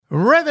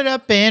Rev it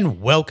up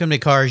and welcome to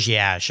Cars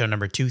Yeah, show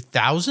number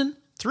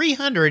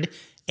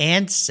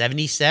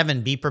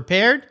 2377. Be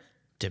prepared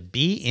to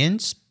be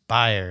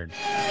inspired.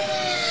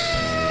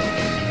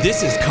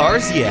 This is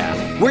Cars Yeah,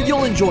 where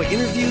you'll enjoy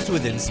interviews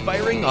with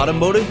inspiring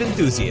automotive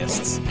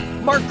enthusiasts.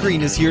 Mark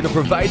Green is here to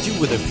provide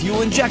you with a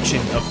fuel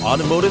injection of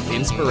automotive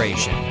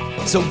inspiration.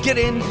 So get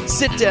in,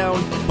 sit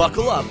down,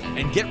 buckle up,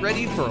 and get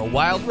ready for a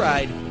wild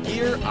ride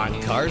here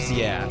on Cars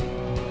Yeah.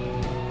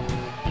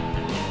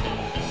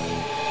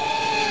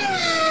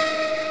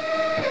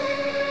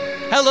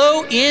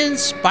 Hello,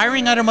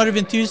 inspiring automotive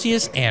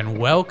enthusiasts, and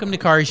welcome to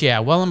Cars Yeah.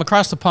 Well, I'm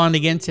across the pond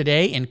again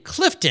today in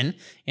Clifton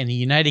in the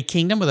United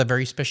Kingdom with a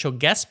very special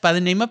guest by the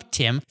name of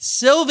Tim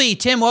Silvey.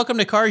 Tim, welcome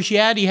to Cars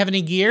Yeah. Do you have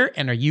any gear,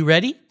 and are you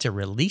ready to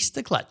release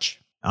the clutch?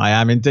 I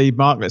am indeed,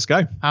 Mark. Let's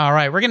go. All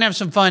right, we're going to have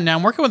some fun now.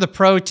 I'm working with a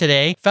pro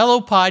today, fellow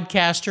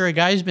podcaster, a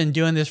guy who's been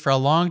doing this for a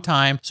long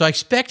time. So I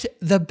expect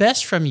the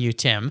best from you,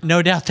 Tim.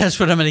 No doubt that's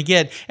what I'm going to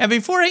get. And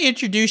before I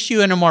introduce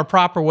you in a more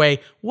proper way,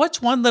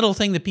 what's one little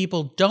thing that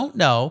people don't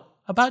know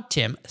about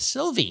Tim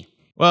Silvey?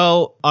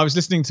 Well, I was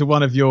listening to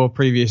one of your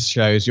previous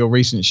shows, your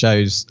recent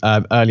shows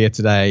earlier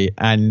today,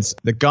 and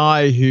the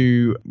guy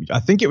who, I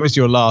think it was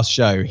your last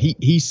show,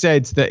 he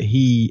said that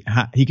he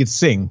could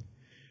sing.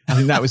 I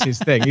think that was his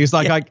thing. He was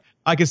like, yeah.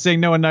 I can sing.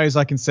 No one knows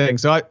I can sing.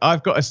 So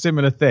I've got a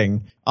similar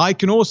thing. I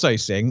can also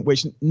sing,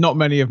 which not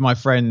many of my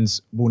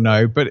friends will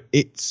know, but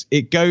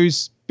it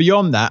goes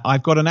beyond that.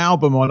 I've got an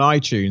album on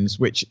iTunes,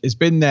 which has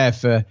been there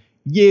for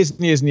years and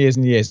years and years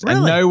and years, really?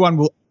 And no one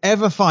will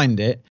ever find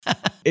it.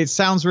 It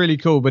sounds really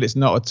cool, but it's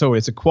not at all.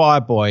 It's a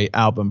choir boy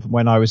album from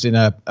when I was in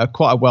a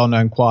quite a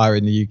well-known choir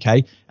in the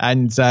UK,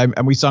 and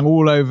we sung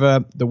all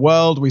over the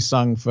world. We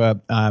sung for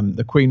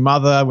the Queen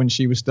Mother when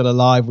she was still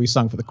alive. We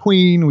sung for the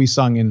Queen. We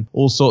sung in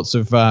all sorts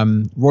of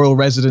royal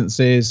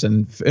residences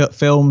and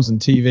films and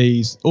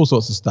TVs, all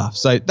sorts of stuff.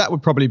 So that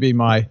would probably be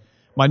my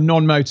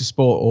non-motorsport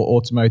or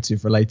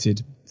automotive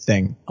related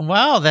thing.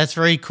 Wow, that's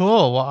very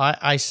cool. Well,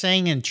 I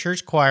sang in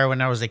church choir when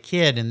I was a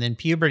kid, and then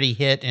puberty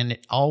hit, and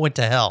it all went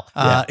to hell.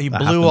 He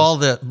blew all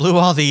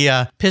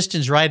the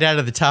pistons right out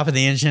of the top of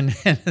the engine,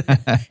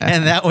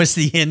 and that was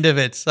the end of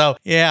it. So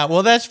yeah,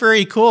 well, that's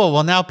very cool.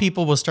 Well, now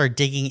people will start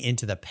digging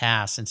into the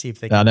past and see if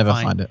they can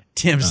find it.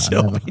 Tim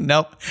Silvey.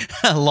 Nope,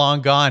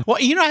 long gone. Well,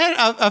 I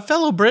had a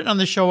fellow Brit on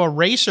the show, a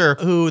racer,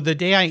 who the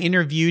day I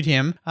interviewed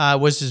him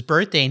was his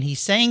birthday, and he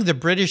sang the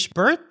British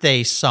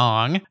birthday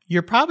song.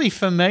 You're probably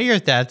familiar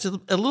with that. It's a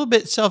little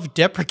bit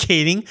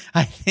self-deprecating,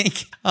 I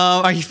think.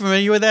 Are you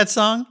familiar with that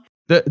song?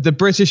 The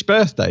British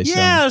birthday song?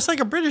 Yeah, it's like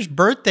a British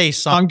birthday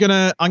song. I'm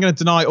gonna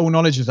deny all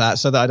knowledge of that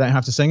so that I don't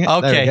have to sing it.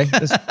 Okay,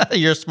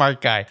 you're a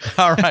smart guy.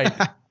 All right.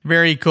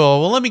 Very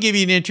cool. Well, let me give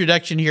you an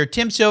introduction here.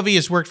 Tim Silvey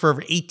has worked for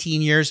over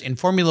 18 years in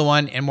Formula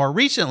One and more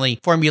recently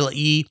Formula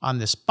E on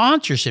the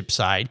sponsorship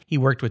side. He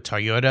worked with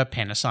Toyota,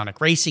 Panasonic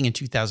Racing in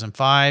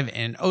 2005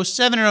 and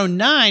 07 and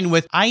 09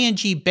 with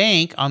ING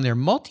Bank on their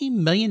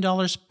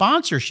multi-million-dollar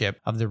sponsorship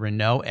of the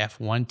Renault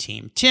F1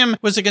 team. Tim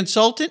was a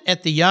consultant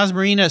at the Yas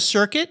Marina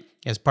circuit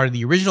as part of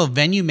the original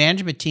venue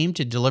management team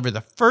to deliver the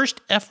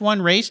first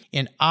F1 race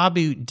in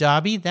Abu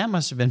Dhabi. That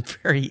must have been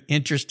very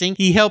interesting.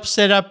 He helped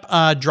set up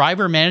a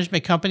driver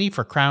management company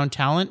for Crown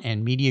Talent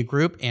and Media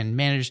Group and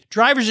managed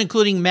drivers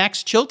including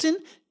Max Chilton,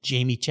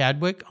 Jamie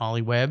Chadwick,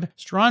 Ollie Webb,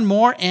 Strawn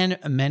Moore, and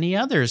many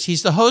others.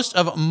 He's the host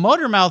of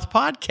Motormouth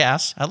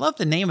Podcast. I love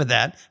the name of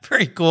that.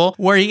 Very cool.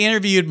 Where he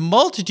interviewed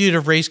multitude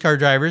of race car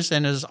drivers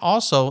and is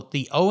also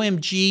the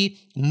OMG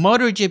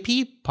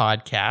MotoGP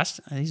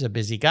podcast. He's a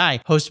busy guy,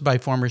 hosted by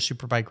former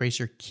Superbike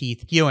racer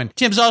Keith Ewan.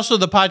 Tim's also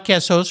the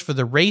podcast host for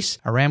the Race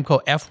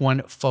Aramco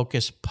F1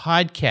 Focus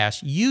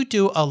podcast. You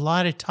do a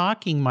lot of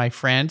talking, my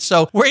friend.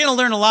 So we're going to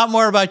learn a lot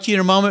more about you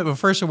in a moment, but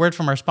first a word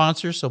from our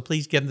sponsors. So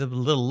please give them a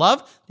little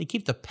love. They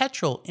keep the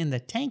petrol in the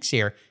tanks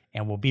here,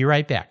 and we'll be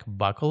right back.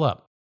 Buckle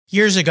up.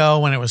 Years ago,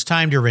 when it was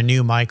time to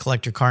renew my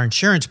collector car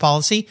insurance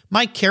policy,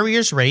 my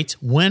carrier's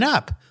rates went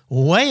up.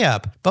 Way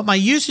up, but my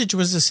usage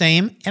was the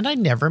same and I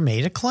never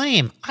made a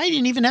claim. I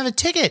didn't even have a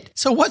ticket.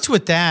 So what's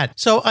with that?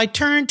 So I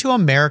turned to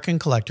American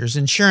Collectors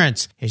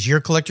Insurance. Has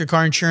your collector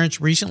car insurance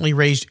recently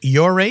raised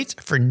your rates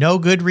for no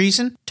good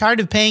reason?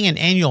 Tired of paying an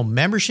annual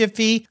membership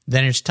fee?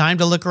 Then it's time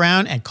to look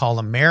around and call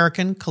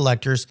American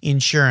Collectors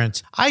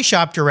Insurance. I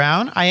shopped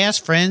around, I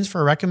asked friends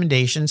for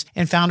recommendations,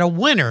 and found a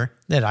winner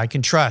that I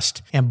can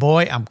trust. And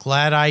boy, I'm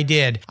glad I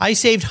did. I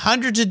saved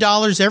hundreds of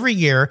dollars every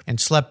year and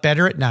slept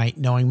better at night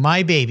knowing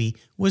my baby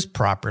was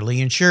properly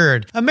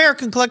insured.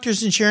 American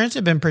Collectors Insurance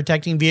have been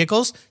protecting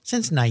vehicles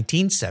since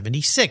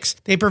 1976.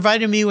 They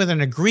provided me with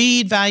an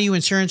agreed value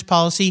insurance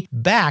policy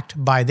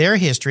backed by their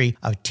history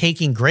of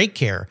taking great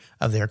care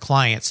of their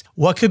clients.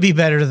 What could be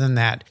better than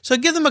that? So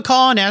give them a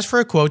call and ask for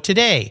a quote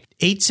today.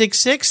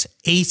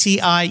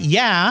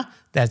 866-ACI-YEAH.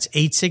 That's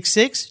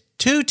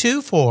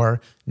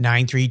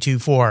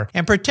 866-224-9324.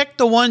 And protect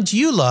the ones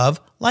you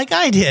love like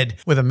I did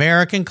with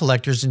American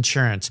Collectors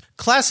Insurance.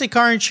 Classic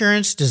car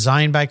insurance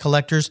designed by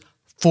collectors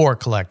for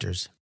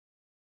collectors.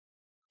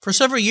 For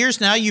several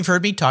years now, you've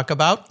heard me talk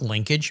about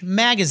Linkage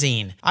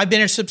Magazine. I've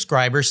been a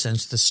subscriber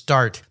since the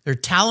start. Their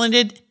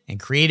talented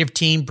and creative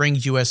team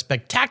brings you a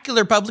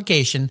spectacular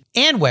publication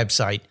and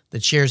website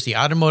that shares the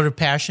automotive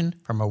passion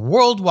from a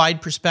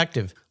worldwide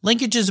perspective.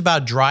 Linkage is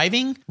about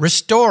driving,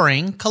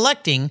 restoring,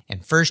 collecting,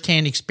 and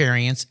first-hand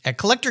experience at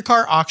collector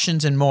car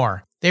auctions and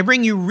more. They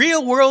bring you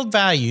real-world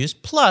values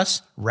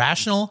plus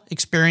rational,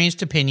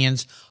 experienced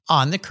opinions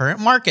on the current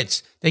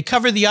markets. They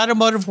cover the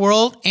automotive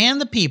world and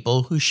the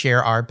people who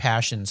share our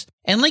passions.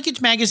 And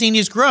Linkage Magazine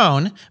has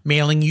grown,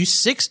 mailing you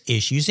 6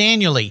 issues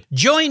annually.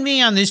 Join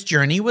me on this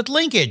journey with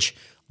Linkage.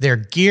 They're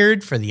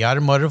geared for the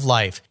automotive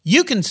life.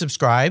 You can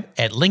subscribe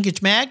at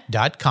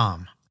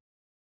linkagemag.com.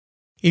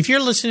 If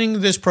you're listening to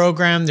this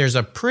program, there's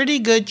a pretty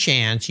good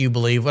chance you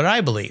believe what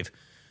I believe,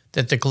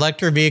 that the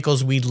collector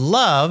vehicles we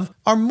love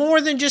are more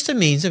than just a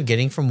means of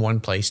getting from one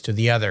place to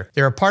the other.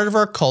 They're a part of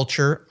our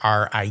culture,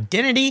 our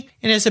identity,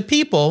 and as a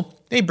people,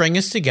 they bring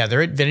us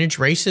together at vintage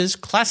races,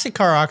 classic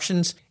car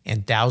auctions,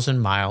 and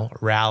 1,000-mile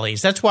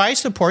rallies. That's why I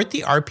support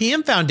the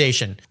RPM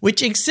Foundation,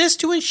 which exists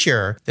to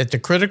ensure that the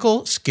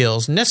critical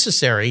skills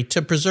necessary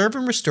to preserve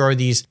and restore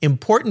these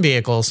important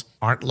vehicles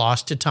aren't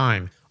lost to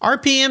time.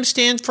 RPM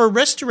stands for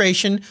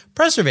Restoration,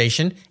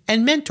 Preservation,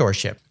 and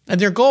Mentorship, and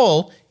their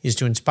goal is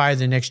to inspire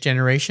the next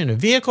generation of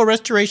vehicle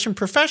restoration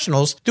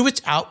professionals through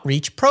its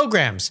outreach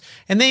programs.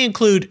 And they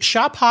include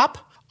Shop Hop,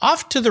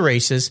 Off to the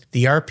Races,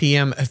 the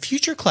RPM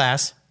Future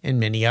Class, and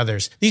many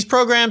others. These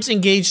programs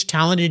engage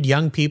talented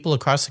young people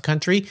across the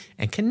country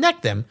and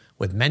connect them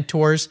with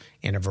mentors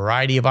and a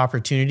variety of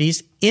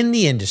opportunities in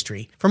the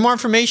industry. For more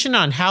information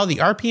on how the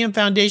RPM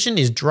Foundation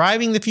is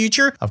driving the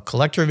future of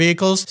collector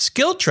vehicles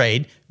skill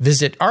trade,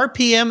 visit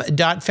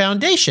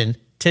rpm.foundation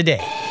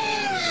today.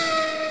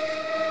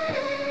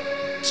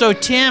 So,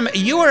 Tim,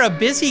 you are a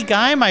busy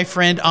guy, my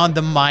friend, on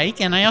the mic,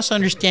 and I also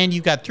understand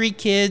you've got 3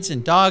 kids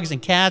and dogs and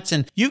cats,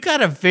 and you've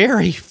got a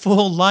very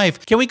full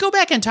life. Can we go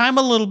back in time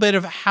a little bit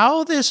of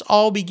how this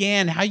all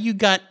began, how you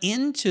got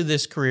into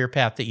this career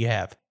path that you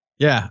have?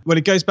 Yeah, well,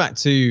 it goes back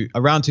to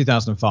around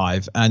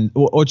 2005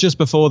 or just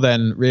before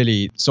then,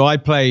 really. So I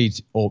played,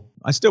 or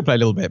I still play a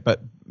little bit,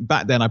 but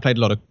back then I played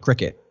a lot of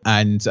cricket.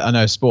 And I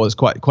know sport is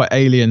quite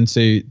alien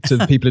to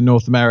the people in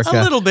North America.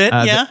 A little bit,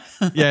 yeah.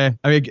 Yeah,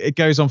 I mean, it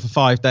goes on for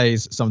 5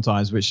 days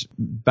sometimes, which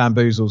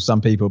bamboozles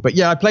some people. But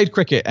yeah, I played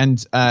cricket,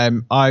 and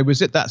I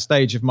was at that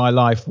stage of my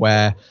life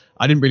where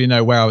I didn't really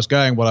know where I was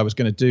going, what I was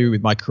going to do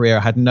with my career. I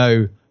had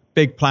no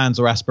big plans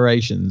or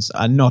aspirations,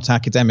 and not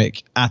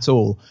academic at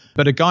all.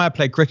 But a guy I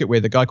played cricket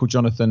with, a guy called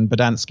Jonathan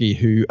Bodansky,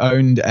 who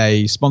owned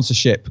a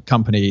sponsorship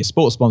company, a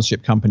sports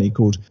sponsorship company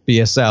called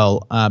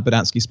BSL,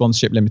 Bodansky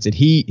Sponsorship Limited.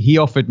 He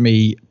offered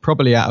me,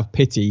 probably out of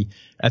pity,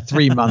 a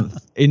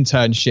 3-month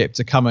internship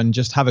to come and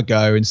just have a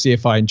go and see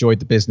if I enjoyed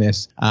the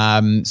business.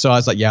 So I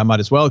was like, yeah, I might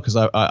as well, because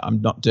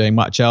I'm not doing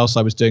much else.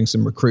 I was doing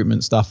some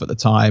recruitment stuff at the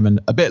time and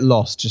a bit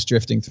lost, just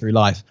drifting through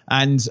life.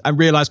 And I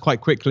realized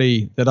quite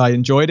quickly that I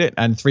enjoyed it.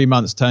 And 3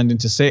 months turned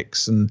into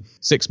 6, and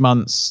 6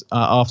 months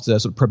after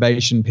sort of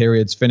probation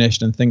periods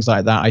finished and things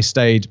like that, I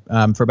stayed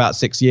for about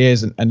 6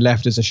 years and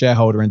left as a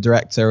shareholder and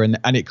director. And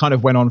it kind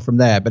of went on from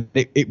there. But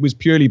it was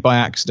purely by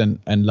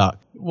accident and luck.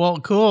 Well,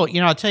 cool.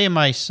 You know, I'll tell you,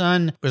 my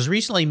son was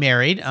recently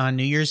married on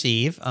New Year's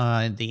Eve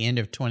at the end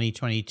of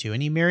 2022,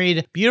 and he married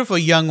a beautiful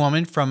young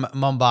woman from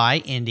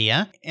Mumbai,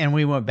 India, and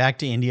we went back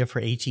to India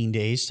for 18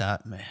 days.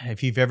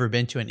 If you've ever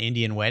been to an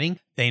Indian wedding,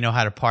 they know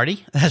how to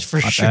party, that's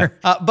for sure.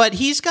 But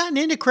he's gotten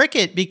into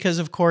cricket because,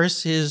 of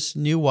course, his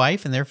new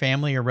wife and their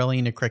family are really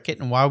into cricket.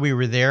 And while we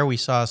were there, we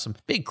saw some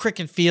big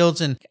cricket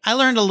fields, and I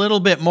learned a little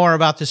bit more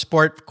about the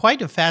sport.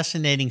 Quite a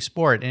fascinating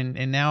sport.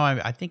 And now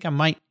I think I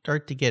might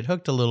start to get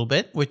hooked a little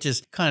bit, which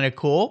is kind of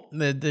cool.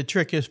 The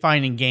trick is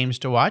finding games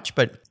to watch,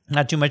 but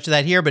not too much of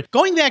that here. But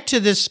going back to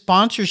this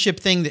sponsorship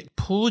thing that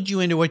pulled you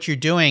into what you're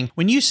doing,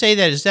 when you say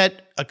that, is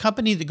that a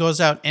company that goes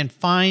out and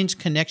finds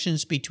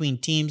connections between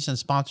teams and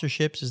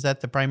sponsorships? Is that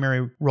the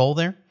primary role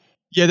there?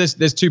 Yeah,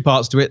 there's 2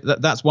 parts to it.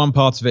 That's one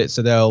part of it.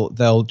 So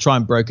they'll try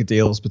and broker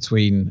deals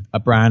between a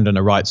brand and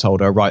a rights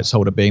holder. A rights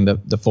holder being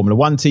the Formula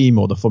One team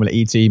or the Formula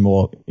E team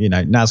or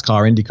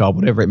NASCAR, IndyCar,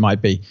 whatever it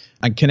might be,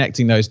 and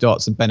connecting those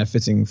dots and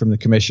benefiting from the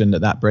commission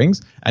that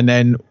brings. And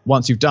then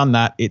once you've done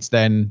that, it's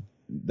then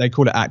they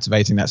call it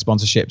activating that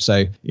sponsorship.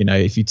 So,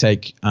 if you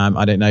take,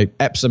 I don't know,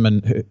 Epsom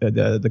and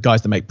the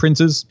guys that make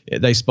printers,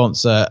 they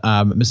sponsor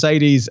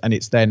Mercedes, and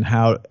it's then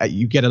how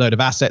you get a load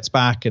of assets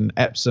back. And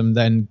Epsom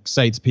then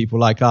say to people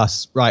like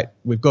us, right,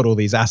 we've got all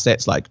these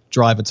assets like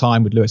driver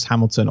time with Lewis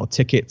Hamilton or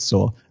tickets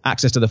or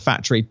access to the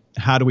factory.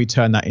 How do we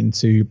turn that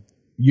into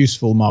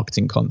useful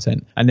marketing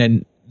content? And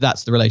then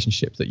that's the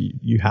relationship that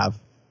you have.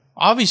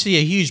 Obviously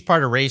a huge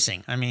part of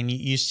racing. I mean,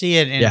 you see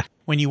it in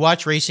when you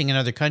watch racing in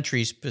other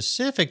countries,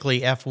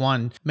 specifically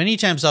F1, many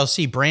times I'll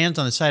see brands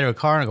on the side of a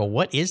car and I go,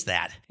 what is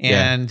that?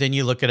 And then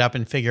you look it up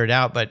and figure it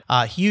out. But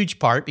a huge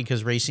part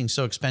because racing's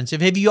so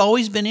expensive. Have you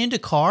always been into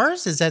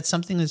cars? Is that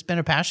something that's been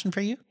a passion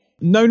for you?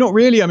 No, not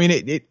really. I mean,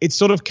 it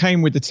sort of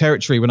came with the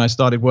territory when I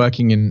started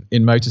working in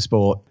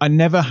motorsport. I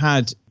never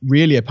had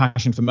really a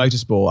passion for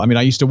motorsport. I mean,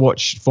 I used to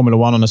watch Formula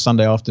One on a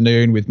Sunday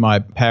afternoon with my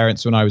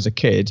parents when I was a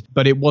kid,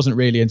 but it wasn't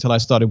really until I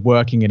started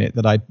working in it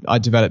that I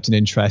developed an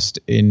interest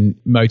in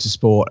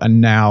motorsport.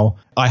 And now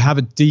I have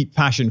a deep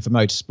passion for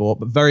motorsport,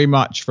 but very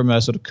much from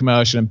a sort of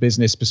commercial and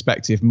business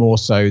perspective, more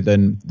so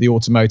than the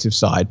automotive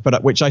side,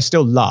 but which I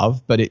still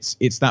love, but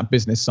it's that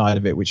business side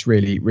of it which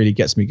really, really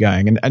gets me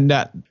going. And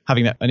that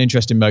having an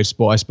interest in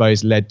motorsport, I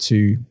suppose, led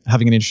to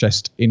having an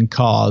interest in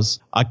cars.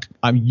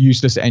 I'm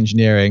useless at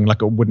engineering,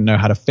 like I wouldn't know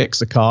how to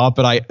fix a car,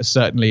 but I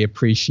certainly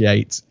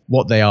appreciate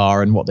what they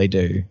are and what they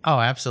do. Oh,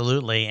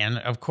 absolutely. And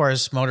of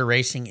course, motor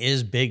racing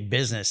is big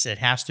business. It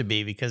has to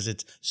be because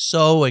it's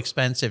so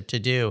expensive to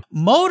do.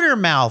 Motor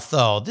Mouth,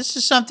 though, this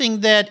is something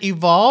that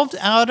evolved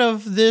out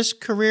of this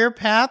career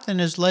path and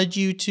has led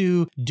you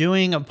to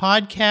doing a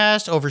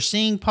podcast,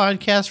 overseeing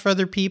podcasts for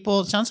other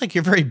people. It sounds like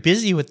you're very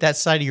busy with that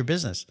side of your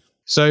business.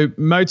 So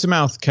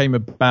Motormouth came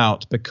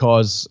about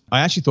because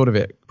I actually thought of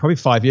it probably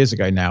 5 years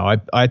ago now.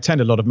 I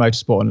attend a lot of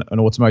motorsport and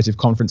automotive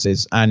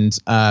conferences, and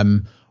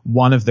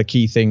one of the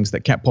key things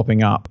that kept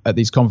popping up at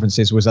these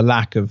conferences was a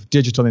lack of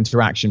digital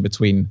interaction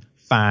between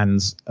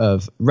fans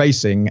of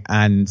racing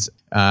and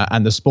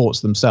the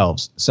sports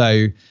themselves.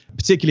 So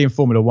particularly in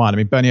Formula One, I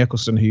mean, Bernie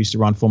Ecclestone, who used to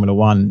run Formula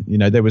One,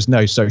 there was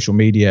no social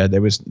media.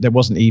 There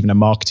wasn't even a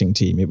marketing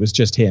team. It was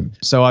just him.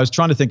 So I was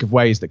trying to think of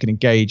ways that could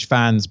engage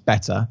fans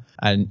better.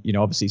 And,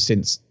 obviously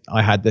since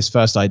I had this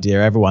first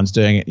idea, everyone's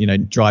doing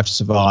it, Drive to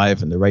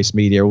Survive and the race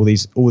media, all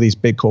these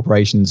big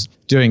corporations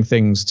doing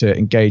things to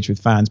engage with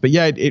fans. But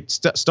yeah, it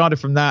started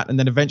from that. And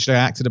then eventually I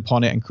acted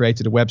upon it and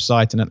created a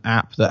website and an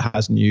app that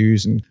has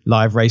news and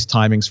live race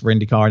timings for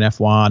IndyCar and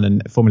F1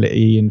 and Formula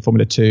E and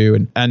Formula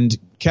 2 and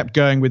kept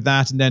going with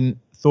that. And then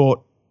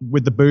thought,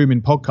 with the boom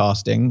in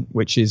podcasting,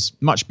 which is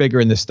much bigger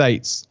in the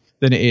States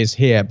than it is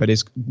here, but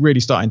is really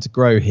starting to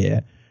grow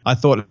here, I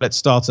thought, let's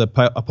start a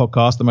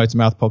podcast, the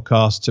Motormouth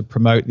podcast, to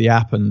promote the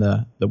app and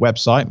the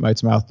website,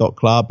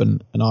 motormouth.club,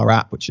 and our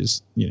app, which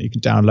is, you can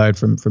download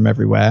from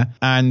everywhere.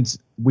 And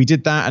we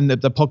did that, and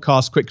the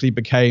podcast quickly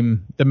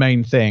became the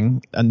main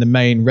thing and the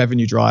main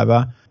revenue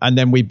driver. And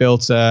then we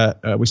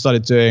we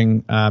started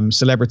doing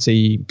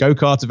celebrity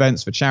go-kart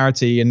events for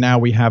charity, and now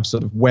we have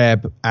sort of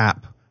web,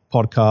 app,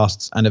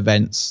 podcasts, and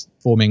events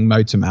forming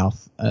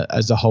Motormouth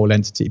as a whole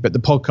entity. But the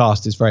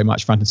podcast is very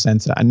much front and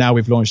center. And now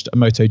we've launched a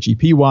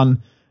MotoGP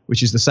one,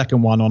 which is the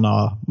second one on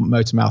our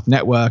Motormouth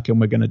network. And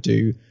we're going to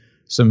do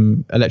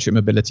some electric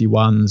mobility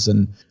ones.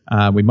 And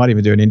we might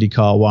even do an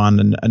IndyCar one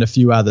and a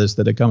few others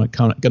that are going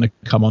to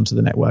come onto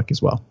the network as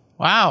well.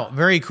 Wow,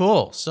 very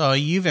cool. So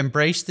you've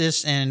embraced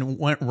this and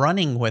went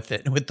running with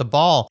it, with the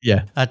ball.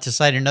 Yeah. To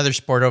cite another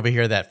sport over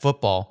here, that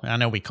football. I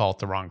know we call it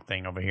the wrong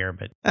thing over here,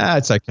 but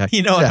it's okay.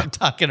 You know what I'm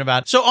talking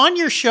about. So on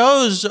your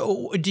shows,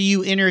 do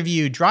you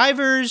interview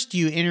drivers? Do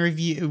you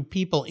interview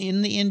people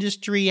in the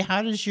industry?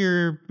 How does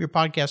your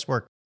podcast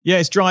work? Yeah,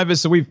 it's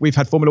drivers. So we've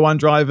had Formula One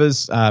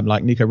drivers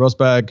like Nico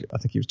Rosberg. I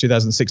think he was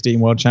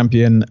 2016 world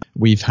champion.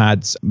 We've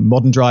had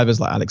modern drivers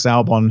like Alex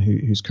Albon,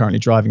 who's currently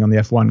driving on the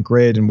F1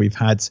 grid. And we've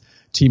had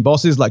team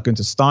bosses like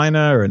Günther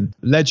Steiner and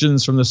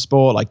legends from the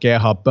sport like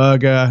Gerhard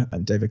Berger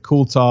and David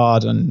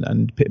Coulthard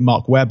and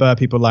Mark Webber,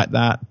 people like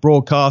that.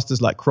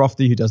 Broadcasters like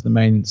Crofty, who does the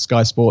main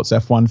Sky Sports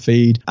F1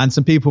 feed. And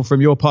some people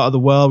from your part of the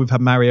world. We've had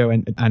Mario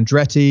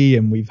Andretti,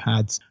 and we've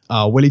had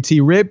Willie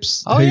T.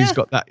 Ribbs,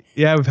 got that.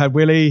 Yeah, we've had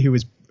Willie, who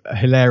was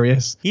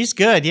hilarious. He's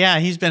good. Yeah,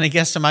 he's been a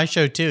guest on my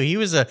show too. He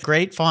was a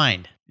great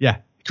find. Yeah.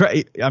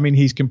 I mean,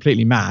 he's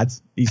completely mad.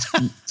 He's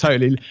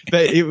totally,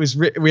 but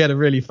we had a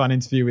really fun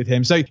interview with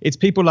him. So it's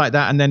people like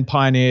that, and then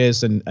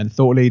pioneers and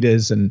thought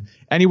leaders and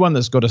anyone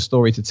that's got a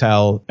story to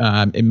tell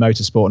in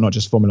motorsport, not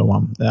just Formula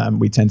One,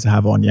 we tend to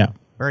have on. Yeah.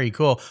 Very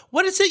cool.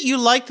 What is it you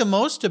like the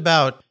most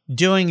about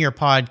doing your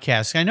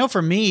podcast? I know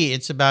for me,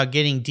 it's about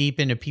getting deep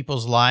into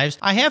people's lives.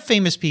 I have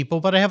famous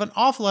people, but I have an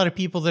awful lot of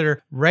people that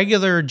are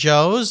regular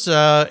Joes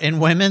and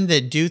women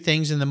that do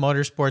things in the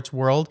motorsports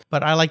world.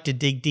 But I like to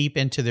dig deep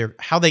into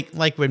how they,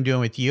 like what I'm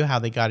doing with you, how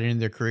they got into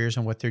their careers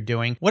and what they're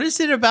doing. What is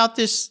it about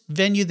this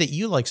venue that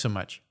you like so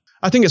much?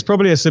 I think it's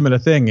probably a similar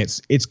thing.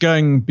 It's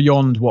going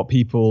beyond what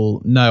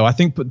people know. I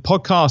think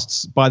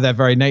podcasts, by their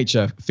very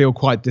nature, feel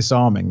quite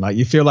disarming. Like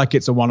you feel like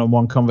it's a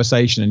one-on-one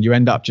conversation, and you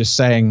end up just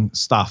saying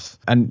stuff.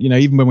 And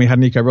even when we had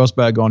Nico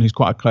Rosberg on, who's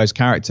quite a close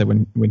character,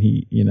 when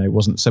he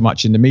wasn't so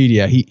much in the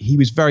media, he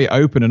was very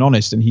open and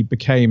honest, and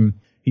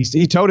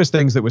he told us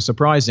things that were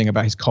surprising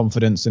about his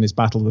confidence and his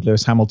battle with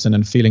Lewis Hamilton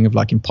and feeling of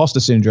like imposter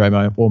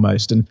syndrome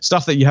almost, and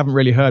stuff that you haven't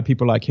really heard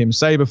people like him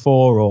say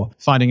before, or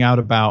finding out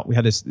about. We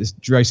had this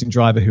racing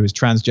driver who was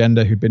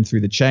transgender, who'd been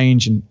through the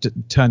change, and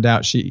turned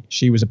out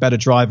she was a better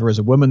driver as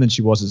a woman than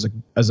she was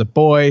as a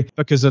boy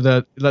because of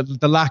the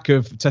lack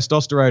of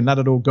testosterone. That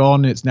had all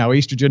gone. It's now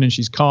estrogen, and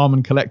she's calm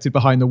and collected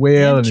behind the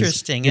wheel.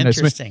 Interesting.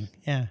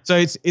 Yeah.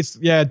 So it's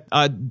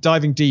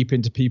diving deep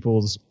into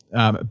people's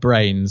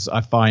brains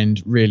I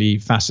find really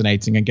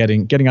fascinating, and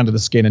getting under the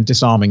skin and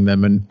disarming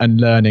them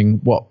and learning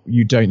what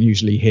you don't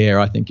usually hear,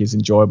 I think is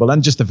enjoyable.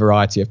 And just the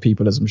variety of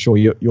people, as I'm sure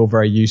you're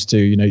very used to,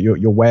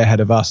 you're way ahead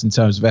of us in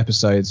terms of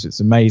episodes. It's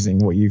amazing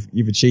what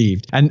you've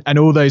achieved, and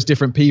all those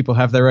different people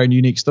have their own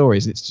unique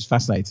stories. It's just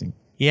fascinating.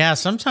 Yeah,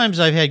 sometimes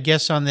I've had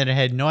guests on that I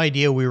had no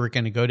idea we were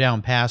going to go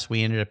down paths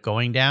we ended up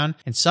going down.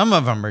 And some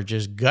of them are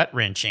just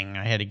gut-wrenching.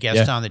 I had a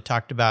guest on that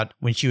talked about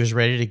when she was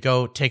ready to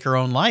go take her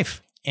own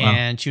life.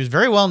 And she was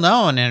very well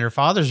known, and her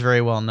father's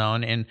very well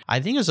known. And I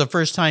think it was the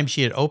first time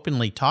she had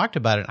openly talked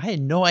about it. I had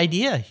no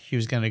idea she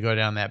was going to go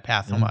down that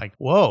path. I'm like,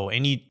 whoa.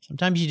 And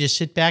sometimes you just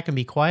sit back and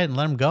be quiet and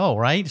let them go,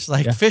 right? It's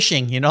like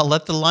fishing,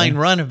 let the line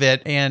run a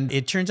bit. And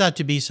it turns out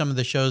to be some of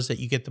the shows that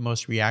you get the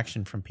most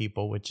reaction from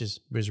people, which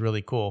was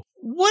really cool.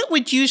 What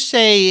would you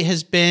say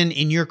has been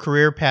in your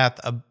career path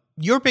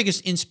your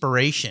biggest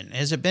inspiration?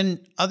 Has it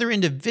been other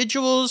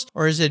individuals,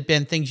 or has it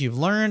been things you've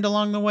learned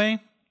along the way?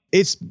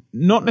 It's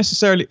not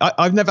necessarily,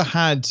 I've never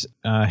had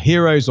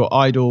heroes or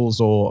idols,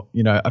 or,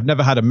 I've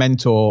never had a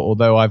mentor,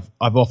 although I've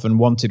often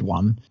wanted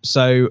one.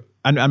 So,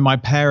 and my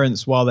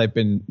parents, while they've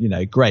been,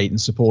 great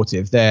and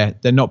supportive, they're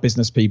not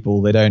business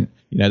people. They don't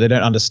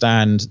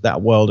understand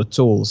that world at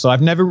all. So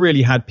I've never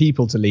really had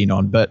people to lean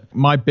on, but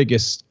my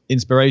biggest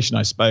inspiration,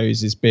 I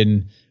suppose, has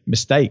been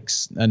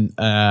mistakes. And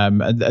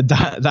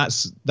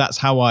that's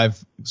how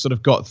I've sort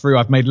of got through.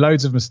 I've made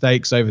loads of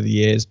mistakes over the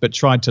years, but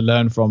tried to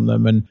learn from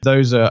them. And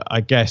those are,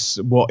 I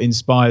guess, what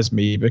inspires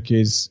me,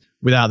 because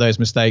without those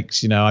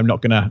mistakes, I'm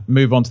not going to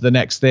move on to the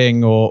next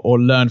thing or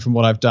learn from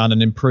what I've done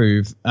and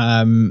improve.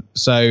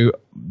 So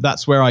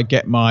that's where I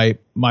get my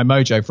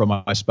mojo from,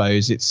 I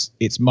suppose.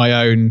 It's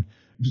my own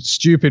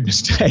stupid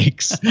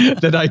mistakes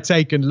that I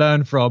take and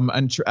learn from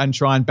and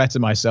try and better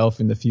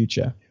myself in the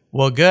future.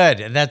 Well, good.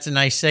 That's a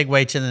nice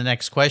segue to the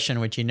next question,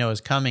 which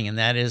is coming, and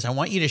that is, I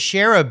want you to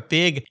share a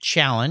big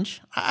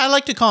challenge. I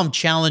like to call them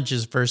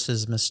challenges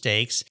versus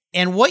mistakes.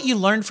 And what you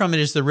learned from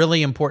it is the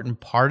really important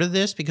part of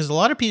this, because a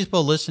lot of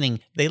people listening,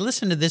 they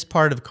listen to this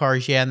part of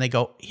Cars Yeah, and they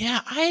go,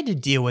 yeah, I had to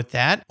deal with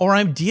that, or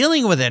I'm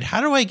dealing with it.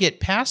 How do I get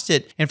past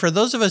it? And for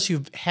those of us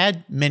who've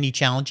had many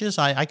challenges,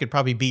 I could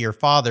probably be your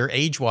father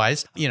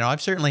age-wise.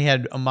 I've certainly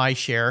had my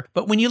share.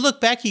 But when you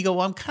look back, you go,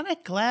 well, I'm kind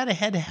of glad I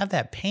had to have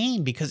that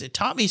pain, because it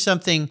taught me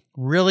something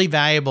really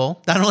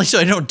valuable, not only so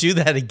I don't do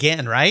that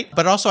again, right?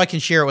 But also I can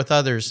share it with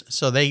others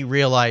so they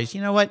realize,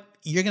 you know what,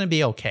 you're going to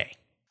be okay.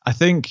 I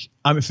think,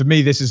 for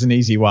me, this is an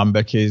easy one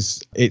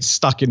because it's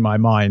stuck in my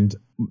mind.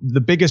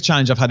 The biggest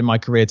challenge I've had in my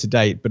career to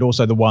date, but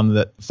also the one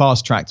that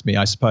fast-tracked me,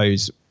 I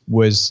suppose,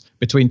 was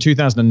between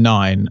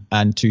 2009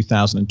 and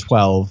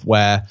 2012,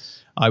 where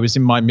I was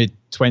in my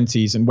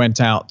mid-20s and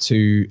went out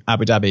to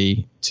Abu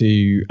Dhabi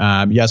to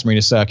Yas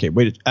Marina circuit,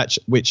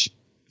 which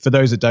for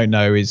those that don't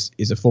know, is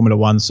a Formula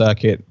One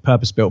circuit,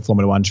 purpose-built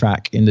Formula One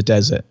track in the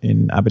desert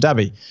in Abu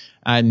Dhabi.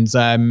 And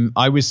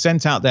I was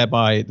sent out there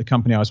by the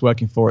company I was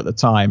working for at the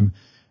time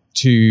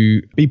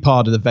to be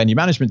part of the venue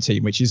management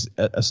team, which is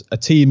a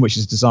team which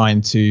is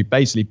designed to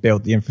basically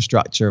build the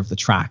infrastructure of the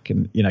track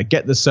and,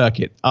 get the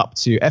circuit up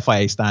to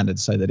FIA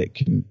standards so that it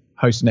can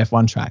host an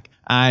F1 track.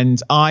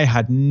 And I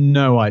had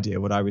no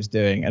idea what I was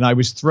doing. And I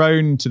was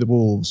thrown to the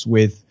wolves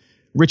with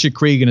Richard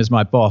Cregan as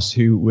my boss,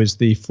 who was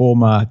the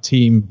former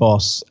team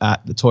boss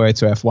at the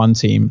Toyota F1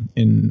 team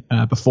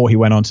before he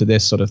went on to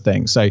this sort of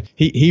thing. So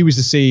he was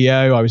the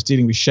CEO. I was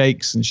dealing with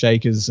sheikhs and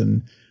shakers,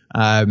 and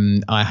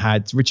I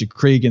had Richard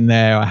Cregan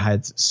there. I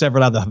had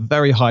several other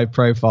very high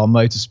profile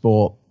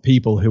motorsport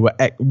people who were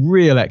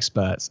real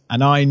experts,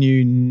 and I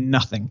knew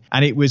nothing.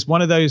 And it was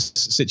one of those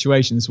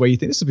situations where you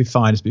think this will be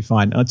fine,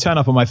 And I turn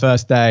up on my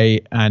first day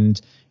and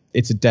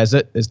it's a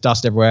desert. There's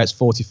dust everywhere. It's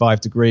 45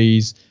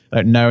 degrees. I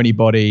don't know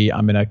anybody.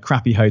 I'm in a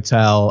crappy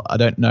hotel. I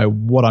don't know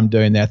what I'm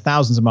doing there.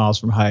 Thousands of miles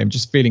from home,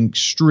 just feeling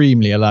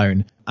extremely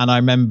alone. And I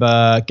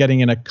remember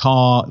getting in a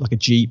car, like a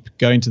Jeep,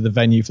 going to the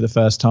venue for the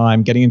first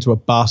time, getting into a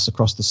bus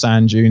across the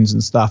sand dunes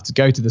and stuff to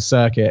go to the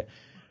circuit.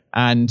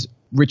 And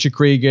Richard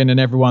Cregan and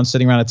everyone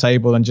sitting around a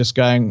table and just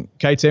going,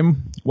 okay,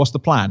 Tim, what's the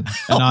plan?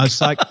 And I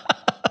was like,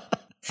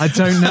 I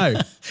don't know.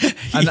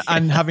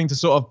 And having to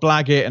sort of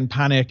blag it and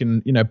panic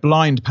and,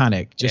 blind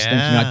panic, just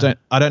thinking,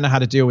 I don't know how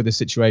to deal with this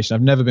situation.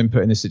 I've never been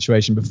put in this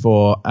situation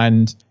before.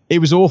 And it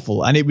was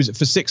awful. And it was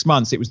for 6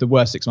 months. It was the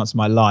worst 6 months of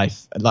my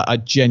life. Like, I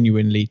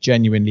genuinely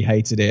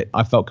hated it.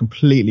 I felt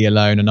completely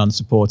alone and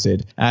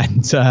unsupported.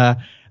 And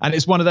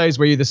it's one of those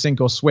where you either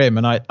sink or swim.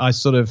 And I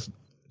sort of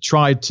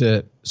tried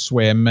to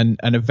swim and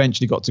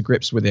eventually got to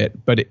grips with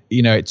it. But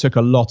it took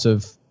a lot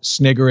of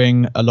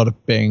sniggering, a lot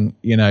of being,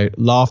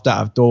 laughed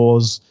out of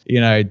doors,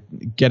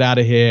 get out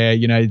of here,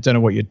 don't know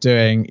what you're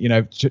doing,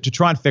 to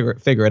try and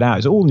figure it out.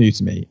 It's all new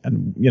to me.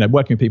 And,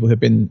 working with people who've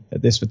been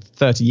at this for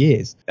 30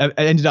 years, I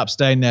ended up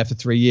staying there for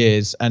 3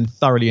 years and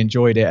thoroughly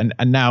enjoyed it.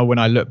 And now when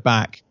I look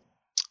back,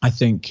 I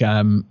think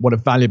what a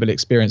valuable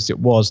experience it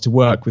was to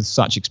work with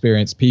such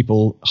experienced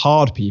people,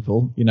 hard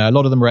people. A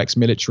lot of them are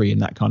ex-military in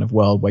that kind of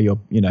world where you're,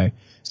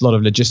 It's a lot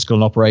of logistical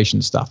and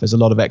operation stuff. There's a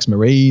lot of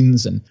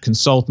ex-Marines and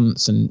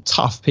consultants and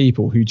tough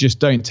people who just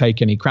don't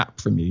take any crap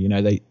from you. You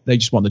know, they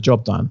just want the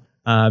job done.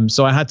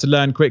 So I had to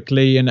learn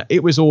quickly, and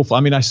it was awful.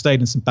 I mean, I stayed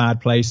in some bad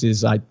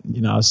places. I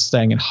was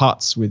staying in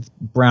huts with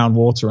brown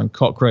water and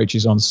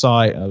cockroaches on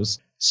site. I was,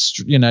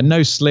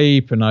 no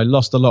sleep, and I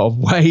lost a lot of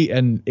weight,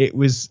 and it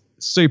was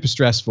super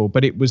stressful,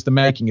 but it was the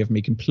making of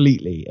me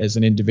completely as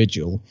an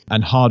individual,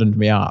 and hardened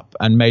me up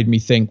and made me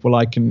think,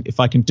 well, if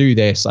I can do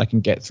this, I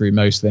can get through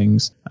most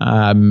things.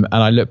 And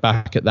I look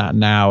back at that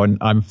now, and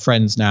I'm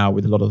friends now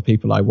with a lot of the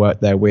people I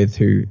worked there with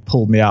who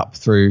pulled me up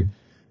through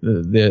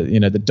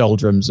the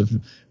doldrums of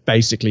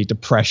basically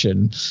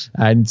depression,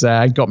 and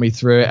got me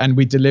through it. And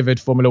we delivered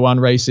Formula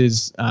One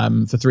races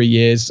for 3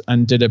 years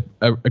and did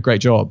a great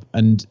job.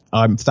 And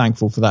I'm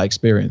thankful for that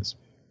experience.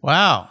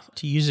 Wow.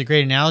 To use a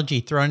great analogy,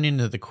 thrown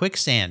into the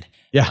quicksand.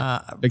 Yeah.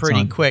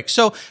 Pretty quick.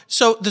 So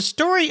the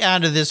story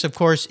out of this, of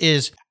course,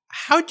 is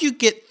how'd you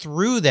get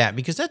through that?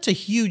 Because that's a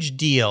huge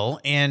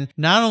deal. And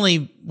not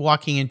only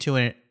walking into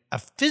a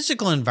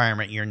physical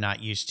environment you're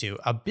not used to,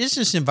 a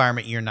business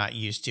environment you're not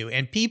used to,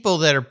 and people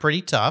that are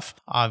pretty tough,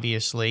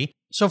 obviously.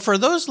 So for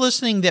those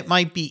listening that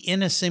might be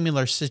in a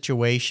similar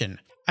situation,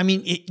 I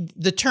mean,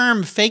 the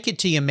term fake it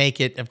till you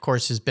make it, of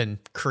course, has been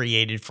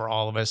created for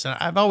all of us. And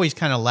I've always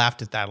kind of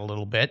laughed at that a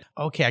little bit.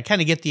 Okay, I kind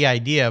of get the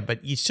idea,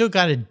 but you still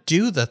got to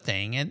do the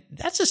thing. And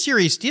that's a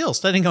serious deal,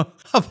 setting up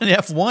an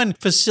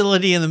F1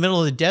 facility in the middle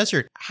of the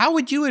desert. How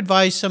would you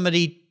advise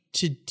somebody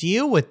to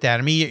deal with that?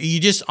 I mean, are you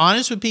just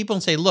honest with people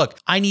and say, look,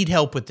 I need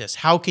help with this.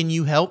 How can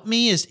you help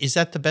me? Is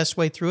that the best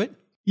way through it?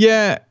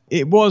 Yeah,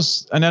 it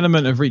was an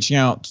element of reaching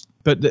out.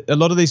 But a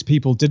lot of these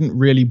people didn't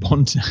really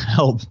want to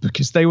help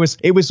because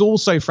it was all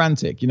so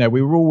frantic. You know, we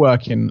were all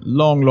working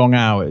long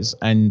hours,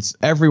 and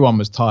everyone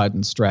was tired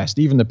and stressed,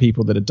 even the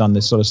people that had done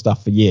this sort of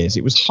stuff for years.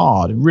 It was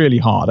hard, really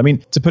hard. I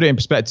mean, to put it in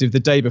perspective,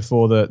 the day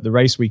before the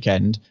race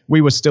weekend,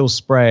 we were still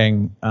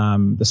spraying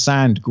the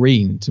sand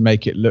green to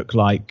make it look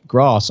like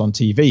grass on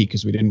TV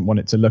because we didn't want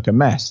it to look a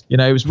mess. You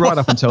know, it was right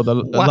up until the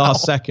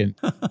last second.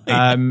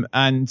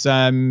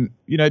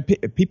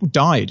 People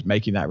died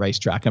making that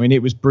racetrack. I mean,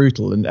 it was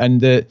brutal.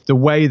 And the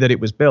way that it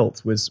was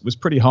built was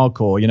pretty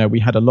hardcore. You know, we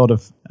had a lot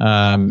of,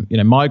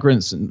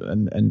 migrants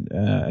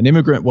and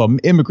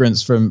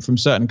immigrants from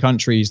certain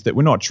countries that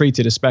were not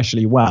treated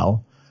especially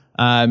well.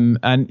 And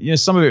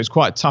some of it was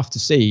quite tough to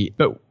see,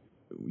 but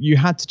you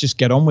had to just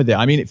get on with it.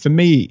 I mean, for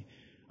me,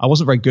 I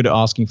wasn't very good at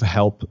asking for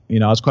help. You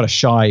know, I was quite a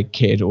shy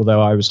kid,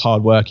 although I was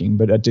hardworking,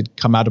 but I did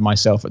come out of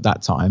myself at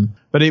that time.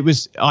 But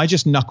I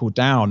just knuckled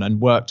down and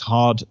worked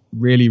hard,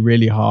 really,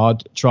 really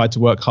hard, tried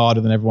to work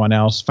harder than everyone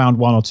else, found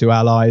one or two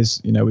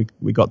allies. You know,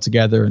 we got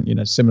together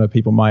and, similar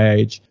people my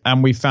age,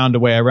 and we found a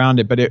way around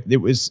it. But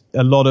it was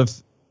a lot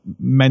of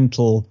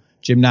mental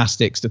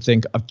gymnastics to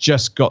think, I've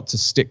just got to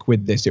stick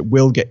with this. It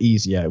will get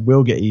easier. It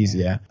will get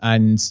easier.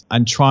 And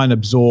try and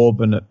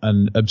absorb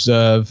and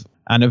observe.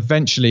 And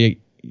eventually,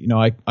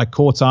 I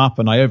caught up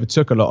and I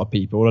overtook a lot of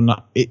people, and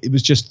it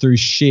was just through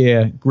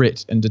sheer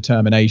grit and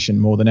determination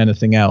more than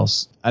anything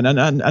else. And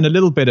a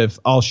little bit of,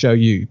 I'll show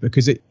you,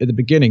 because at the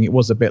beginning, it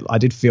was a bit, I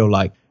did feel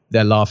like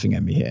they're laughing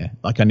at me here.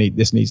 Like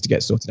this needs to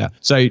get sorted out.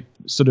 So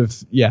sort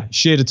of,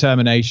 sheer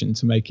determination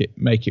to make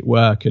it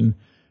work,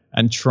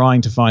 and trying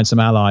to find some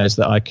allies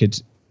that I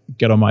could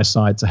get on my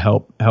side to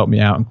help me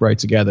out and grow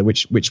together,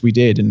 which we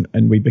did.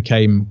 And we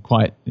became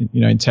quite,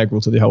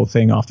 integral to the whole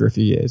thing after a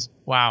few years.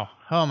 Wow.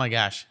 Oh my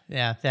gosh.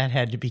 Yeah, that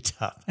had to be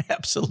tough.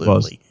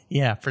 Absolutely.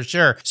 Yeah, for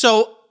sure.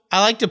 So I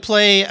like to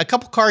play a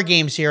couple car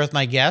games here with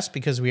my guests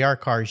because we are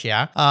cars,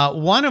 yeah.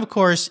 One, of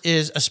course,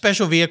 is a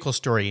special vehicle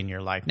story in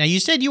your life. Now,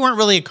 you said you weren't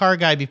really a car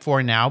guy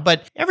before now,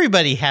 but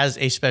everybody has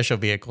a special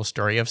vehicle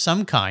story of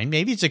some kind.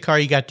 Maybe it's a car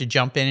you got to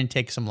jump in and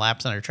take some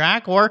laps on a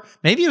track, or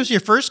maybe it was your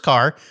first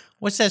car.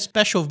 What's that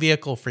special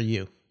vehicle for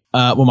you?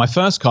 Well, my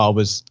first car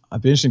was,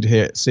 I'd be interested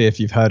to see if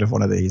you've heard of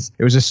one of these.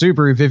 It was a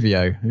Subaru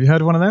Vivio. Have you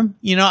heard of one of them?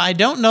 I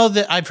don't know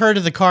that I've heard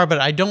of the car, but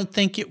I don't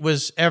think it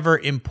was ever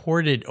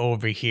imported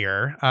over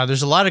here.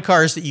 There's a lot of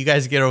cars that you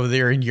guys get over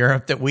there in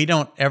Europe that we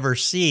don't ever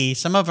see.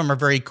 Some of them are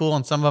very cool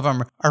and some of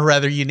them are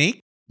rather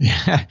unique.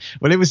 Yeah,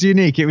 well, it was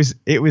unique. It was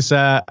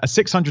a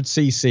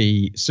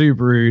 600cc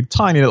Subaru,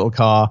 tiny little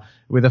car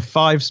with a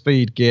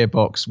 5-speed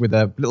gearbox with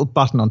a little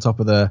button on top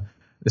of the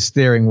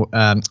steering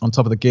on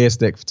top of the gear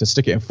stick to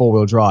stick it in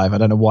 4-wheel drive. I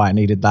don't know why I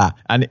needed that.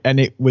 And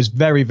it was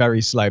very, very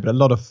slow, but a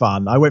lot of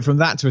fun. I went from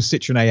that to a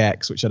Citroen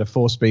AX, which had a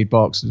 4-speed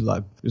box. It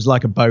was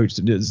like a boat.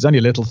 It was only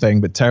a little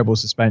thing, but terrible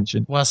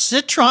suspension. Well,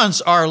 Citroens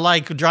are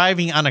like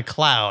driving on a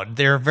cloud.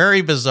 They're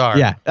very bizarre.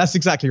 Yeah, that's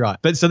exactly right.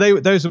 But so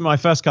those were my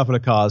first couple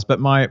of cars. But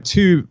my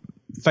two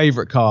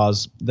favorite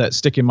cars that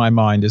stick in my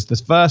mind is the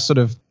first sort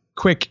of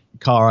quick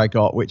car I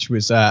got, which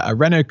was a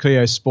Renault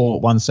Clio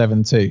Sport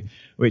 172,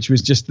 which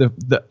was just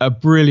a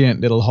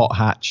brilliant little hot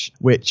hatch,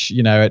 which,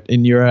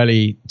 in your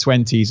early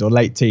 20s or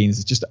late teens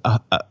is just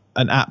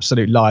an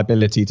absolute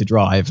liability to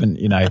drive, and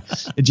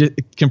just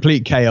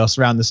complete chaos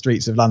around the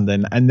streets of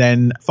London. And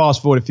then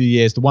fast forward a few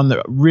years, the one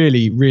that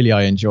really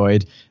I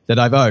enjoyed that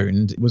I've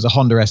owned was a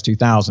Honda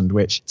S2000,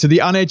 which to the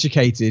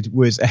uneducated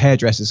was a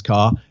hairdresser's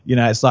car.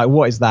 It's like,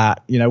 what is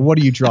that? What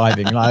are you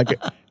driving? Like,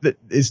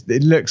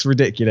 it looks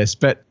ridiculous,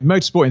 but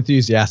motorsport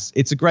enthusiasts,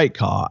 it's a great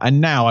car. And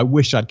now I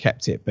wish I'd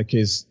kept it,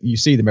 because you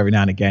see them every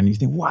now and again and you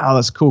think, wow,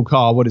 that's a cool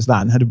car. What is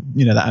that? And had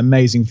that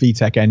amazing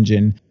VTEC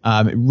engine.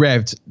 It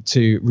revved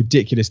to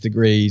ridiculous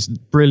degrees,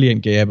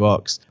 brilliant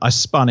gearbox. I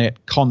spun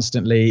it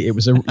constantly. It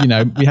was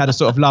we had a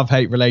sort of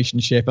love-hate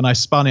relationship, and I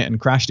spun it and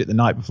crashed it the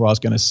night before I was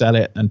going to sell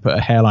it, and put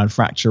a hairline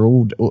fracture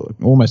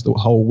almost the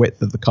whole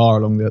width of the car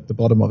along the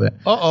bottom of it.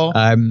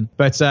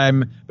 But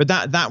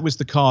that was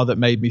the car that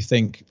made me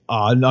think,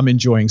 I'm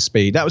enjoying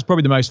speed. That was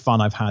probably the most fun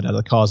I've had out of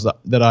the cars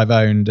that I've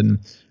owned.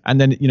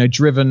 And then,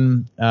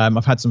 driven,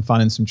 I've had some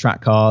fun in some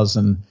track cars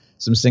and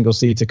some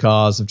single-seater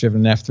cars. I've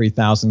driven an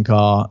F3000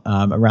 car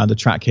around a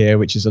track here,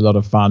 which is a lot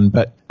of fun.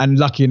 And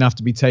lucky enough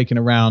to be taken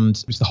around,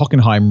 it was the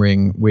Hockenheim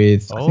Ring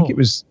with, I think it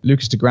was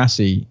Lucas de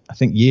Grassi, I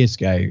think years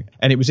ago.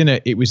 And it was in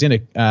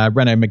a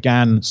Renault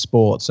Megane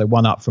Sport, so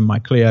one up from my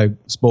Clio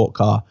sport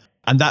car.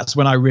 And that's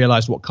when I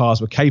realized what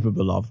cars were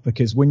capable of,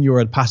 because when you're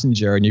a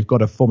passenger and you've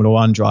got a Formula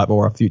One driver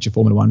or a future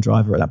Formula One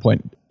driver at that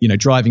point,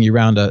 driving you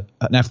around an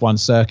F1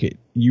 circuit,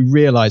 you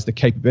realize the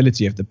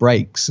capability of the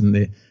brakes and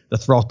the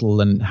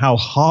throttle and how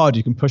hard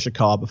you can push a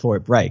car before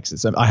it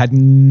breaks. I had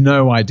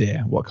no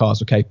idea what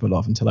cars were capable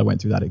of until I went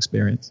through that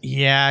experience.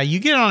 Yeah, you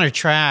get on a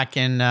track,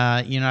 and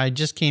I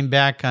just came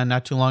back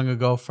not too long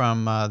ago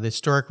from the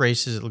historic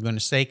races at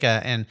Laguna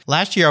Seca, and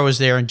last year I was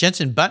there, and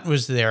Jenson Button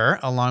was there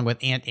along with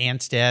Ant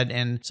Anstead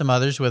and some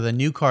others with a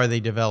new car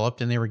they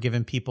developed, and they were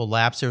giving people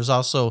laps. There was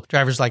also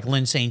drivers like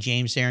Lynn St.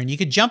 James there, and you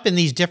could jump in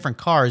these different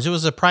cars. It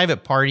was a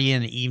private party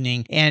in the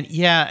evening, and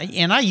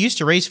I used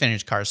to race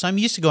vintage cars, so I'm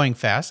used to going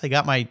fast. I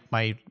got my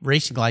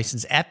racing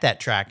license at that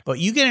track. But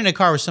you get in a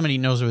car with somebody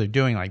who knows what they're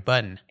doing, like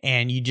Button,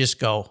 and you just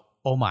go,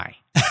 oh my.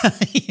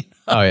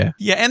 Oh, yeah.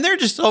 Yeah, and they're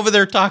just over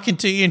there talking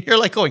to you, and you're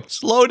like going,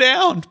 slow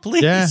down,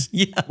 please.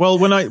 Yeah. Well,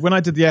 when I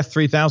did the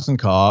F3000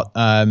 car,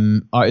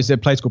 it's a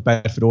place called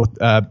Bedford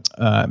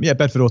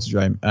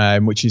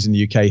Autodrome, which is in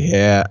the UK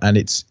here, and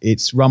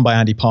it's run by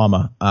Andy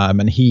Palmer,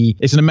 and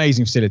it's an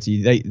amazing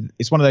facility.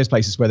 It's one of those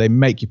places where they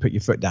make you put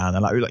your foot down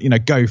and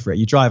like go for it.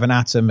 You drive an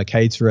Atom, a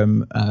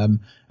Caterham, an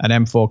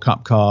M4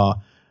 Cup car,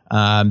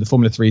 the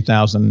Formula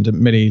 3000,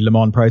 Mini Le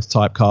Mans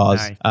prototype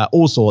cars, nice.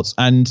 All sorts.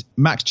 And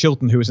Max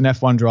Chilton, who was an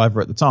F1 driver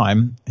at the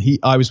time,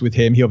 I was with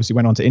him. He obviously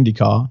went on to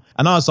IndyCar.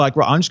 And I was like,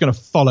 right, I'm just going to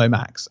follow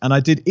Max. And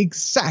I did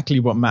exactly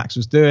what Max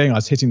was doing. I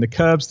was hitting the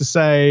curbs the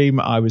same.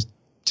 I was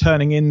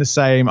turning in the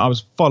same. I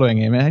was following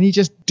him, and he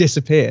just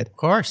disappeared. Of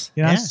course.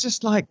 Yeah. It's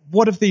just like,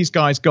 what have these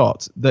guys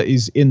got that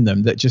is in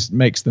them that just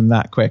makes them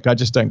that quick? I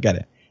just don't get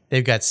it.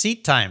 They've got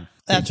seat time.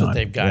 That's what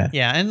they've got.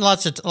 Yeah. And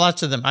lots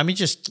of them. I mean,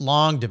 just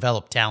long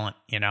developed talent,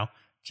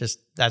 just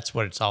that's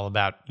what it's all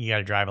about. You got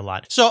to drive a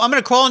lot. So I'm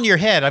going to crawl into your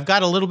head. I've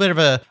got a little bit of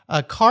a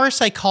car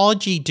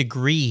psychology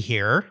degree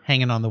here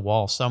hanging on the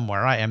wall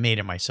somewhere. I made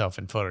it myself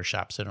in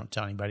Photoshop, so don't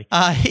tell anybody.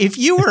 If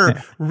you were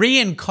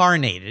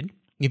reincarnated,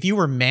 if you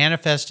were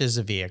manifest as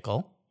a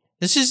vehicle,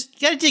 you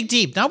got to dig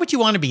deep. Not what you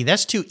want to be.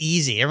 That's too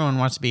easy. Everyone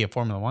wants to be a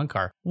Formula One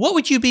car. What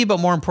would you be, but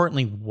more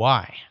importantly,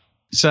 why?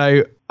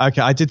 So,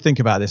 okay, I did think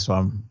about this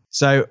one.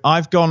 So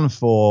I've gone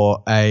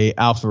for a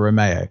Alfa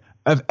Romeo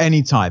of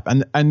any type.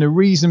 And the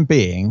reason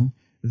being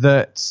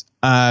that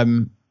I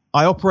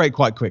operate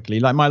quite quickly.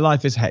 Like, my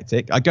life is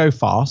hectic. I go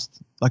fast.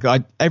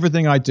 Like,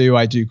 everything I do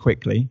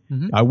quickly.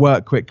 Mm-hmm. I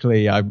work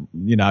quickly. I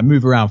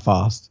move around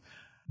fast.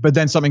 But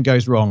then something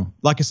goes wrong.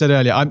 Like I said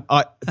earlier,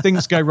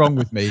 things go wrong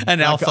with me. An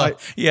Alfa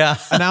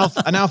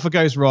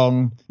goes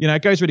wrong.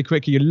 It goes really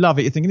quickly. You love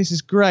it. You're thinking, this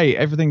is great.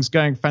 Everything's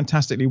going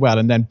fantastically well.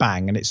 And then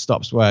bang, and it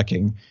stops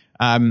working.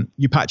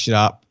 You patch it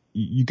up.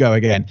 You go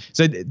again.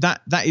 So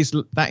that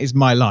is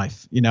my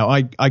life.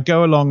 I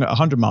go along at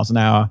 100 miles an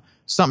hour.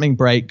 Something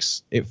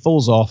breaks. It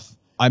falls off.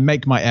 I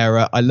make my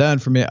error. I learn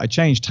from it. I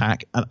change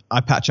tack, and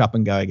I patch up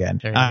and go again.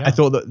 I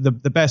thought that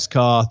the best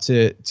car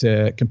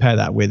to compare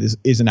that with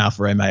is an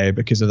Alfa Romeo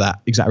because of that.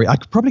 Exactly. I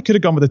probably could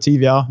have gone with a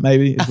TVR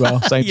maybe as well.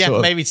 Same yeah, sort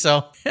of, maybe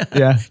so.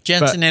 Yeah.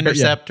 Jensen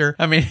Interceptor.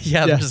 Yeah. I mean,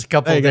 there's a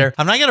couple there.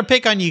 I'm not going to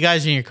pick on you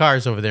guys in your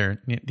cars over there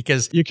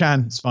because you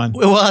can. It's fine.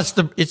 Well,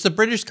 it's the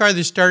British car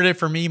that started it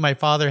for me. My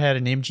father had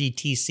an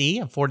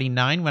MGTC, a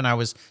 49, when I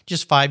was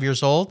just 5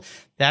 years old.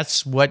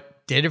 That's what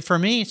did it for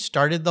me.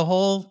 Started the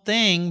whole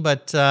thing.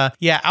 But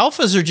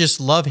Alphas are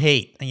just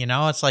love-hate.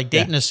 It's like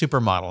dating a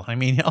supermodel. I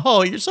mean,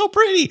 oh, you're so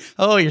pretty.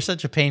 Oh, you're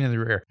such a pain in the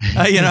rear.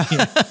 Yeah,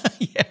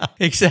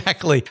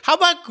 exactly. How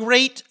about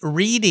great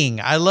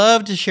reading? I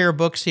love to share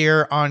books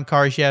here on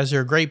Cars. Yeah, is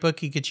there a great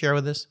book you could share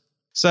with us?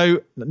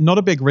 So, not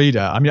a big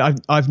reader. I mean,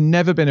 I've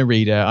never been a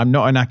reader. I'm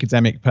not an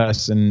academic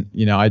person.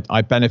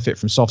 I benefit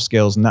from soft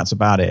skills, and that's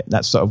about it.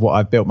 That's sort of what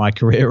I've built my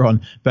career on.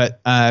 But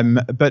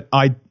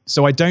I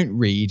don't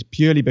read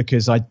purely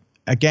because I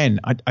don't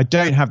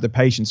have the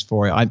patience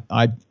for it.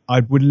 I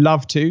would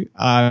love to.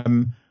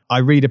 I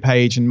read a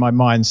page and my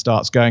mind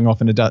starts going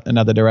off in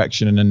another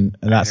direction, and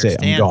that's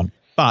it. I'm gone.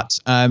 But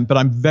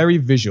I'm very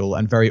visual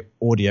and very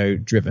audio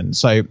driven.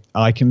 So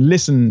I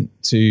listen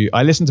to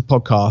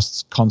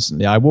podcasts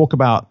constantly. I walk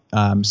about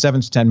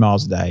 7 to 10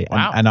 miles a day,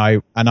 wow. and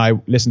I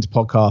listen to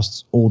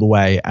podcasts all the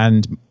way.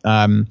 And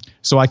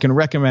so I can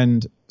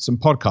recommend some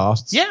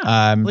podcasts.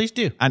 Yeah, please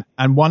do.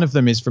 And one of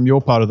them is from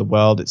your part of the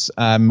world. It's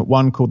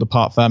one called the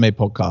Part Ferme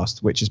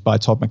podcast, which is by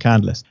Todd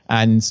McCandless.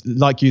 And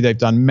like you, they've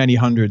done many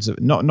hundreds of,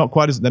 not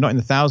quite as, they're not in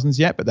the thousands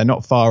yet, but they're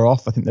not far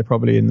off. I think they're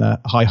probably in the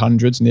high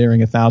hundreds,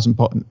 nearing 1,000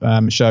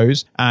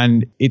 shows.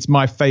 And it's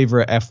my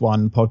favorite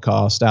F1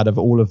 podcast out of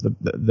all of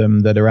them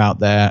that are out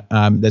there.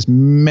 There's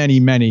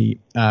many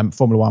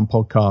Formula One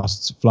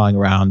podcasts flying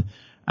around.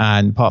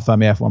 And Part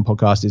Ferme F1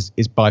 podcast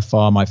is by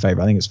far my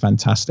favorite. I think it's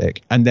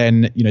fantastic. And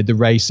then, the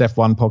Race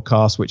F1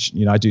 podcast, which,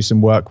 I do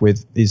some work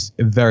with, is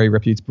a very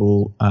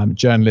reputable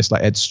journalist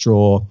like Ed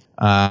Straw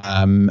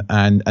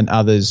and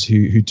others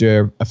who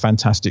do a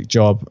fantastic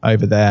job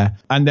over there.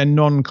 And then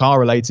non-car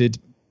related,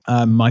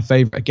 my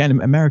favorite,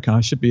 again, America,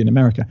 I should be in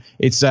America.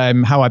 It's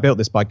How I Built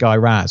This by Guy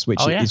Raz, which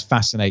is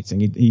fascinating.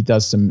 He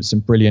does some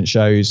brilliant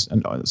shows,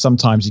 and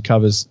sometimes he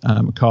covers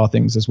car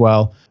things as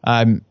well.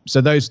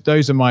 So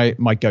those are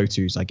my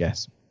go-tos, I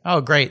guess.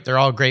 Oh, great. They're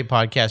all great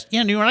podcasts.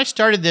 Yeah, when I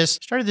started this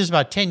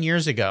about 10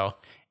 years ago,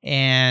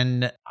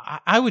 and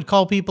I would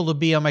call people to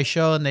be on my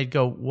show and they'd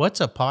go, "What's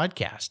a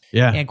podcast?"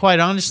 Yeah. And quite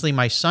honestly,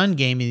 my son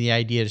gave me the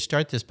idea to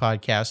start this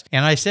podcast.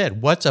 And I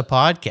said, "What's a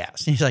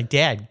podcast?" And he's like,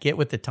 "Dad, get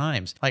with the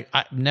times." Like,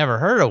 I've never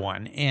heard of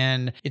one.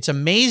 And it's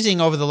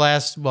amazing over the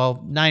last,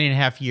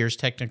 9.5 years,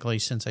 technically,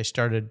 since I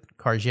started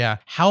Cars Yeah,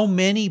 how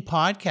many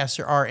podcasts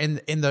there are in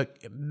the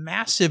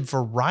massive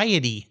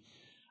variety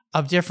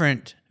of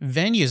different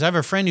venues. I have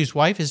a friend whose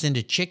wife is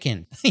into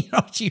chicken.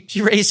 She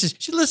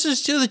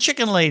listens to the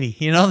Chicken Lady,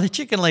 the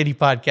Chicken Lady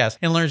podcast,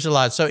 and learns a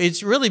lot. So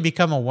it's really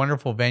become a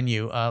wonderful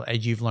venue,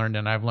 as you've learned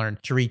and I've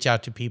learned, to reach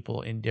out to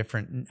people in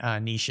different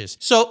niches.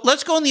 So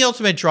let's go on the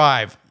ultimate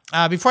drive.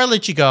 Before I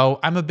let you go,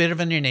 I'm a bit of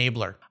an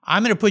enabler.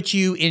 I'm going to put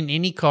you in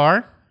any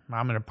car.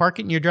 I'm going to park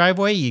it in your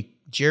driveway.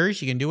 It's yours.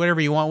 You can do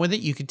whatever you want with it.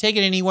 You can take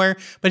it anywhere.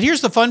 But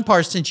here's the fun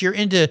part. Since you're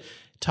into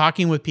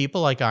talking with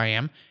people like I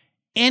am,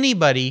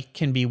 anybody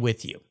can be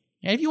with you.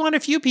 And if you want a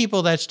few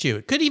people, that's too.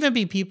 It could even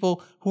be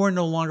people who are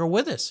no longer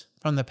with us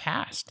from the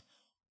past.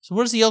 So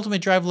what does the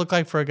ultimate drive look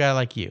like for a guy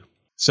like you?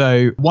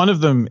 So one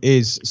of them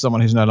is someone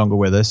who's no longer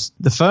with us.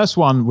 The first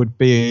one would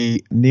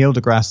be Neil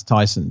deGrasse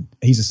Tyson.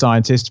 He's a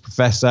scientist,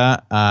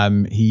 professor.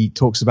 He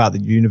talks about the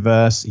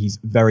universe. He's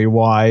very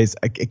wise.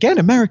 Again,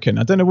 American.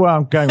 I don't know where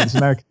I'm going with this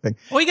American thing.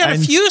 Well, you got a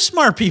few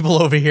smart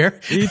people over here.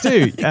 You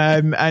do.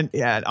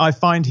 I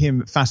find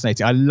him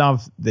fascinating. I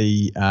love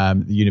the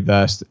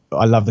universe.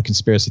 I love the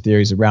conspiracy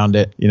theories around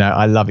it.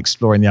 I love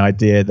exploring the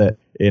idea that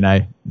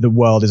the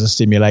world is a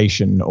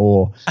simulation,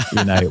 or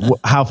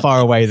how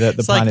far away the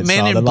planets are. It's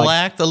like Men in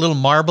Black, the little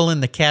marble in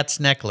the cat's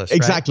necklace.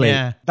 Exactly.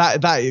 Right? Yeah.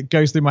 That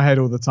goes through my head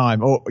all the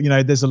time. Or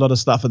there's a lot of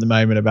stuff at the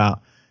moment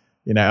about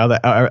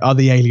are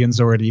the aliens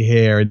already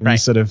here, and right. you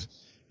sort of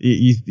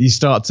you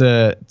start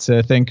to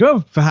think,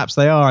 oh, perhaps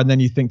they are, and then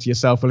you think to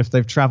yourself, well, if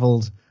they've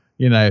traveled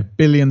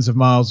billions of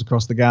miles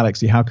across the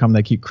galaxy, how come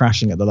they keep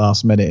crashing at the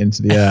last minute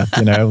into the Earth?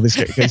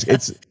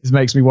 It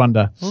makes me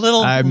wonder. A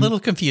little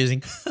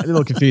confusing. A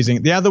little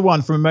confusing. The other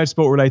one, from a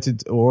motorsport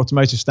related or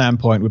automotive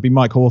standpoint, would be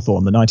Mike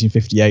Hawthorne, the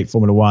 1958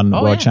 Formula One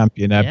world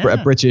champion,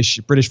 a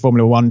British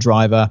Formula One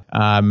driver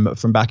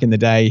from back in the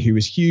day, who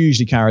was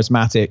hugely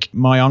charismatic.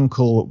 My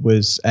uncle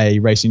was a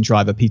racing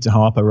driver. Peter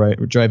Harper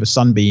drove a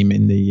Sunbeam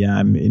in the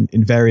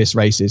in various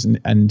races,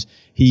 and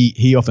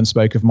he often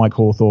spoke of Mike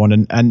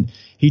Hawthorne, and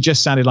he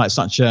just sounded like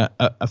such a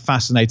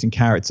fascinating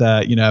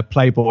character, a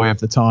playboy of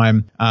the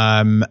time.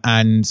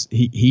 And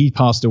he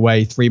passed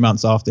away 3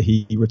 months after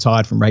he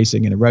retired from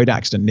racing in a road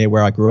accident near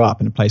where I grew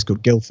up, in a place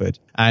called Guildford.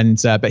 And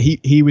but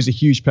he was a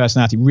huge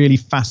personality, really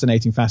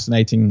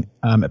fascinating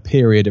a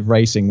period of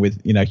racing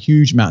with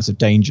huge amounts of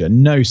danger,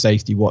 no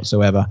safety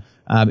whatsoever.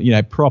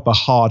 Proper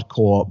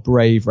hardcore,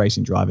 brave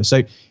racing driver.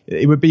 So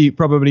it would be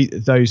probably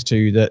those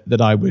two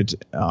that I would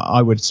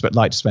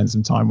like to spend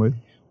some time with.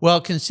 Well,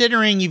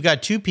 considering you've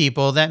got two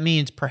people, that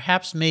means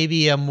perhaps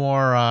maybe a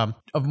more of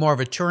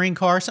a touring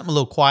car, something a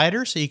little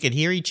quieter, so you could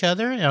hear each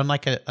other,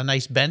 like a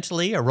nice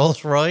Bentley, a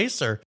Rolls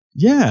Royce, or.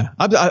 Yeah,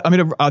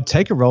 I'd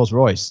take a Rolls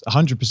Royce,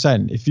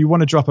 100%. If you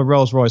want to drop a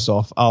Rolls Royce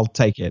off, I'll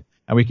take it,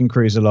 and we can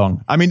cruise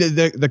along. I mean,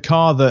 the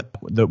car that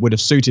would have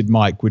suited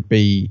Mike would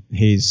be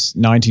his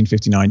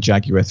 1959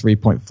 Jaguar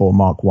 3.4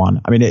 Mark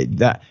 1. I mean,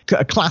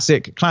 a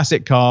classic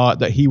car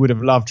that he would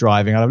have loved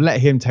driving. I'd have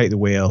let him take the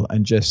wheel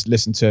and just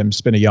listen to him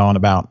spin a yarn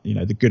about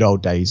the good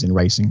old days in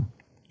racing.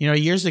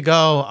 Years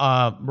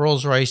ago,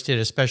 Rolls-Royce did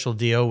a special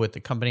deal with the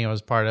company I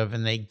was part of,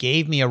 and they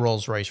gave me a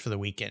Rolls-Royce for the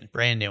weekend,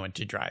 brand new one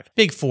to drive.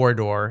 Big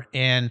 4-door,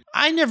 and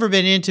I never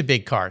been into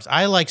big cars.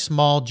 I like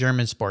small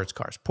German sports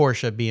cars,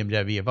 Porsche,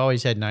 BMW. I've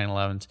always had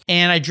 911s.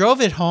 And I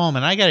drove it home,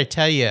 and I got to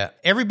tell you,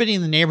 everybody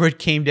in the neighborhood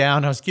came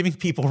down. I was giving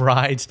people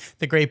rides.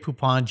 The great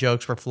Poupon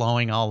jokes were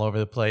flowing all over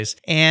the place.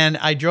 And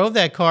I drove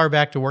that car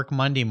back to work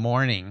Monday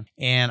morning,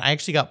 and I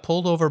actually got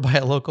pulled over by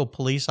a local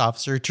police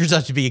officer. It turns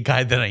out to be a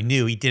guy that I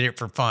knew. He did it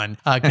for fun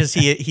because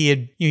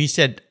he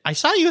said, I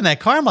saw you in that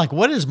car. I'm like,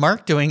 what is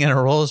Mark doing in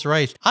a Rolls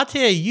Royce? I'll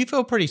tell you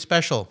feel pretty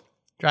special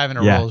driving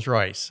a Rolls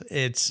Royce.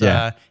 It's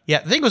the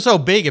thing was so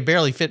big it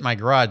barely fit my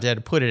garage. I had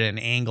to put it at an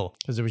angle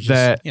because it was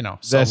just so they're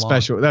long.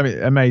 special. I mean,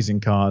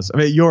 amazing cars. I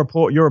mean, you're a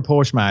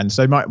Porsche man,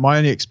 so my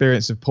only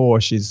experience of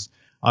Porsche is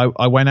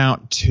I went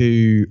out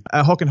to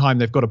at Hockenheim.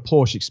 They've got a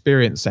Porsche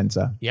Experience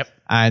Center. Yep.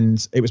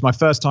 And it was my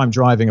first time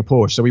driving a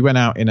Porsche, so we went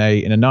out in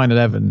a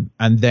 911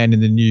 and then in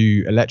the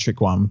new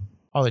electric one.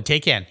 Oh, the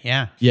Taycan,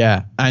 yeah.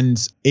 Yeah,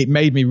 and it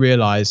made me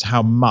realize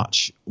how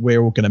much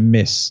we're all going to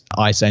miss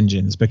ICE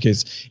engines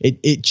because the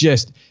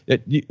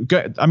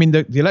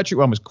electric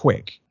one was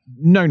quick.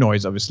 No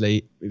noise,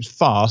 obviously. It was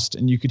fast,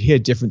 and you could hear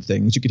different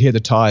things. You could hear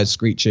the tires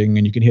screeching,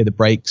 and you could hear the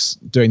brakes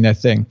doing their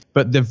thing.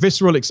 But the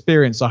visceral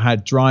experience I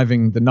had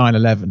driving the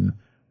 911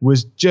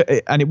 was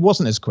and it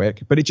wasn't as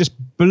quick, but it just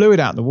blew it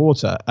out of the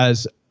water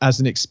as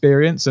an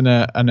experience and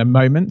a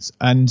moment.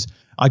 And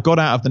I got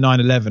out of the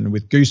 911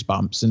 with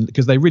goosebumps, and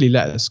because they really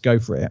let us go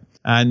for it.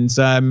 And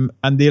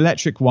the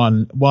electric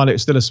one, while it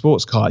was still a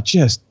sports car,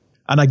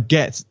 don't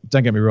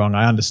get me wrong,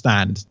 I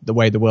understand the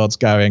way the world's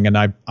going, and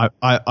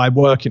I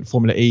work in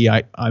Formula E.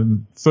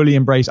 I'm fully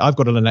embraced. I've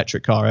got an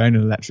electric car. I own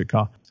an electric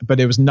car, but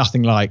it was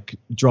nothing like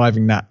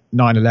driving that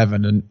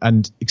 911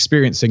 and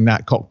experiencing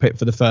that cockpit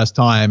for the first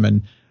time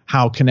and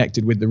how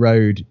connected with the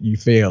road you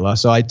feel.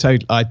 So I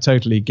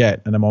totally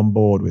get, and I'm on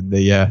board with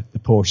the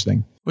Porsche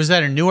thing. Was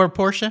that a newer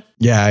Porsche?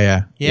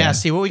 Yeah.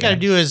 See, what we got to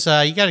do is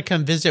you got to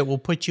come visit. We'll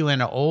put you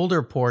in an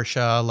older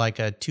Porsche, like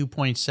a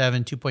 2.7,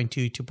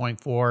 2.2,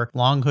 2.4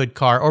 long hood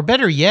car. Or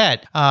better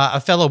yet,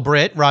 a fellow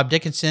Brit, Rob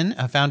Dickinson,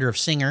 a founder of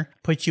Singer,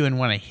 put you in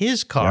one of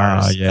his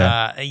cars.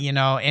 I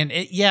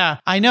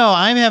know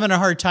I'm having a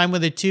hard time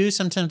with it too.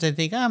 Sometimes I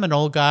think I'm an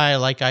old guy. I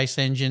like ICE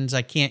engines.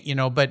 I can't,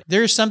 but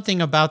there's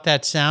something about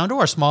that sound,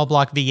 or a small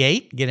block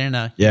V8, get in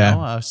a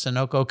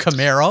Sunoco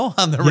Camaro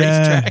on the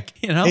racetrack,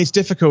 It's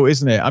difficult,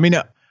 isn't it?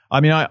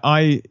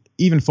 I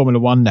even Formula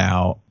One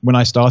now, when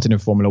I started in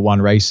Formula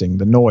One racing,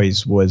 the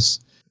noise was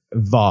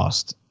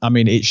vast. I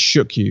mean, it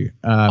shook you.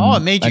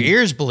 It made your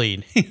ears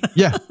bleed.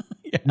 Yeah.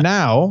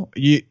 Now,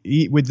 you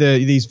with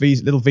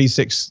these little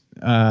V6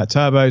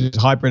 turbos,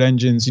 hybrid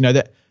engines,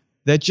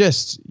 they're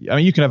just,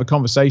 you can have a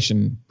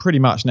conversation pretty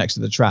much next to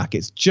the track.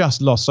 It's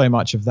just lost so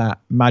much of that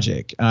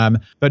magic.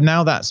 But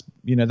now that's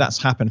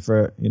happened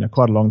for,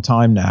 quite a long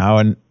time now.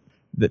 And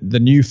the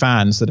new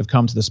fans that have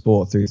come to the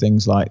sport through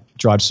things like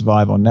Drive to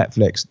Survive on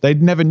Netflix, they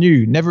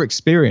never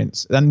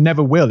experienced, and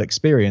never will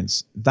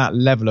experience that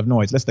level of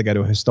noise unless they go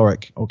to a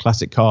historic or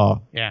classic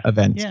car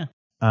event.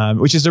 Yeah.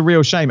 Which is a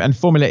real shame. And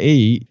Formula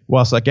E,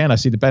 whilst again I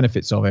see the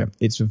benefits of it,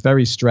 it's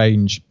very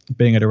strange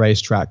being at a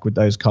racetrack with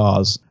those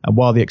cars. And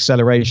while the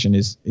acceleration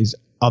is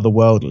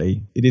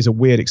otherworldly, it is a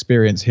weird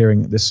experience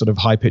hearing this sort of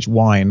high-pitched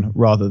whine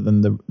rather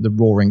than the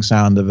roaring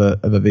sound of a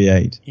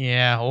V8.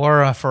 Yeah,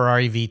 or a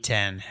Ferrari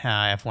V10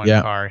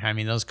 F1 car. I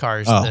mean, those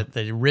cars,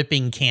 the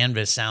ripping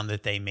canvas sound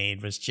that they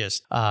made was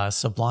just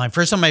sublime.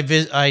 First time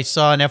I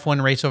saw an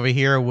F1 race over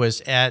here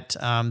was at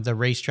the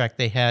racetrack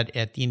they had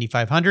at the Indy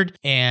 500,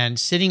 and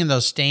sitting in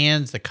those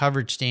stands, the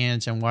coverage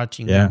stands, and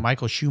watching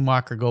Michael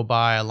Schumacher go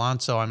by,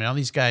 Alonso. I mean, all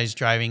these guys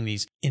driving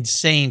these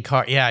insane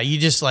cars. Yeah, you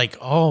just like,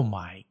 oh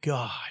my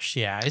gosh.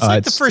 Yeah, it's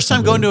like the first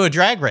time going to a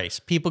drag race.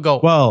 People go,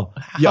 well,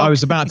 I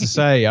was about to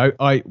say,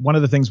 one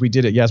of the things we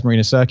did at Yas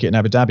Marina Circuit in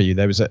Abu Dhabi,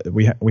 there was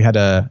we had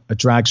a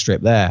drag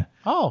strip there.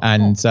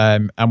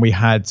 And we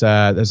had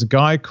there's a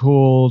guy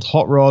called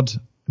Hot Rod,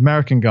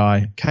 American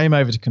guy, came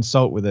over to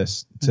consult with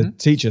us to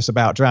teach us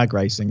about drag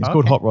racing. It's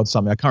called Hot Rod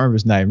something. I can't remember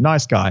his name.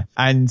 Nice guy.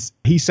 And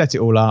he set it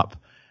all up.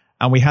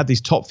 And we had these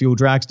top fuel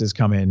dragsters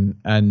come in,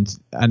 and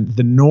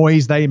the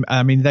noise they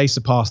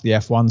surpassed the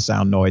F1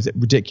 sound noise. It's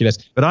ridiculous.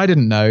 But I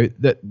didn't know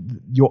that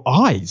your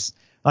eyes,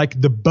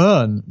 like the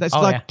burn, that's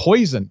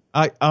poison.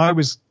 I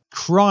was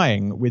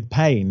crying with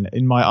pain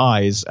in my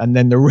eyes and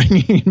then the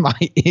ringing in my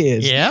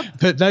ears. Yeah.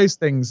 But those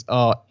things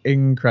are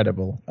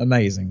incredible,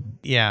 amazing.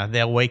 Yeah,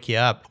 they'll wake you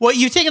up. Well,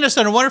 you've taken us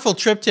on a wonderful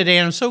trip today,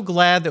 and I'm so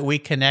glad that we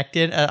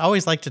connected. I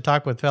always like to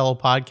talk with fellow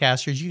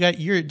podcasters.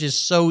 You're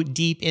just so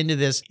deep into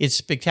this. It's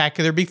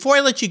spectacular. Before I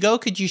let you go,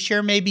 could you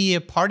share maybe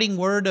a parting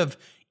word of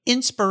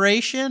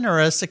inspiration or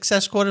a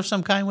success quote of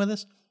some kind with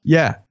us?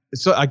 Yeah.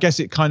 So I guess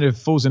it kind of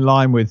falls in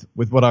line with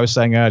what I was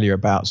saying earlier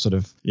about sort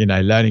of,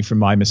 learning from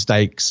my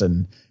mistakes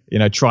and,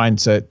 trying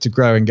to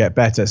grow and get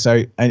better.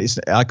 So, and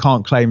I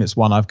can't claim it's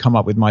one I've come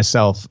up with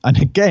myself. And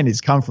again,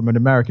 it's come from an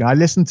American. I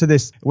listen to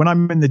this when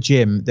I'm in the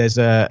gym.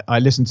 I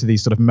listen to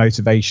these sort of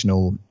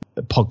motivational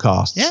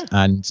podcasts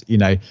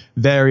and,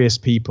 various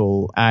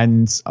people.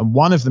 And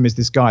one of them is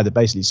this guy that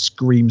basically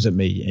screams at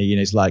me.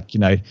 He's like,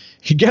 you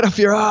get off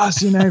your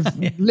ass,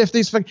 lift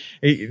these.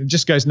 It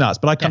just goes nuts.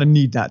 But I kind of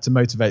need that to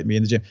motivate me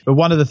in the gym. But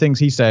one of the things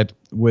he said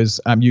was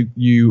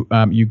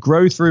you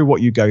grow through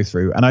what you go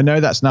through. And I know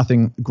that's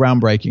nothing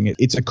groundbreaking.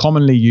 It's a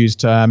commonly used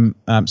term.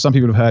 Some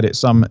people have heard it,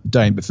 some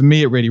don't. But for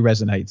me, it really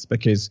resonates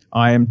because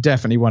I am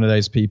definitely one of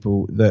those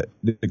people that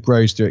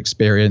grows through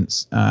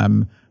experience.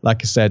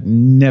 Like I said,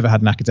 never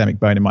had an academic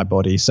bone in my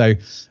body. So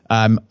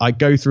I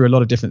go through a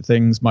lot of different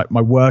things.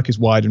 My work is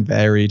wide and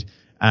varied,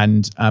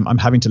 and I'm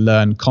having to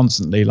learn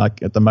constantly.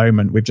 Like at the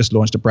moment, we've just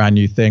launched a brand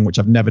new thing, which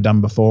I've never done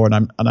before.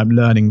 And I'm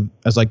learning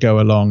as I go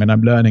along, and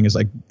I'm learning as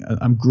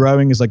I'm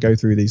growing as I go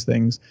through these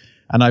things.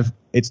 And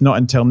it's not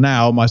until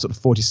now, my sort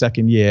of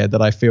 42nd year,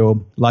 that I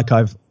feel like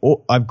I've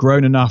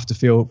grown enough to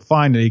feel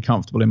finally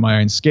comfortable in my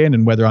own skin.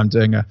 And whether I'm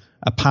doing a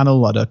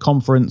panel at a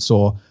conference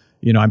or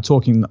I'm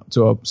talking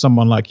to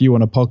someone like you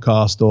on a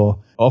podcast or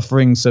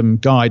offering some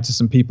guide to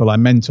some people I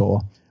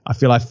mentor,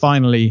 I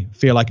finally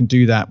feel I can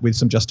do that with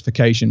some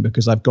justification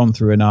because I've gone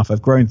through enough,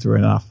 I've grown through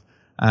enough,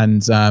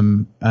 and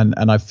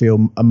I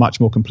feel a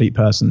much more complete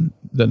person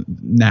than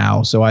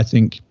now. So I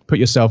think put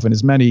yourself in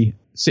as many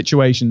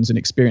situations and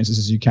experiences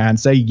as you can,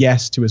 say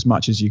yes to as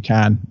much as you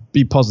can,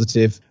 be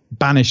positive,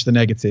 banish the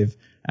negative,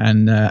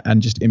 and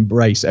just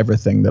embrace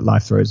everything that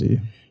life throws at you.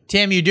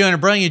 Tim, you're doing a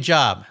brilliant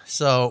job.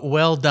 So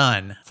well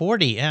done.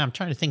 40. Yeah, I'm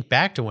trying to think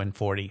back to when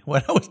 40.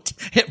 When I was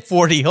hit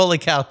 40, holy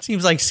cow.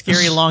 Seems like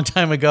scary a long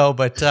time ago.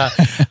 But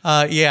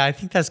I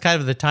think that's kind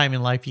of the time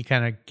in life you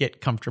kind of get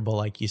comfortable,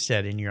 like you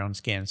said, in your own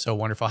skin. So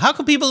wonderful. How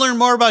can people learn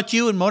more about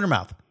you and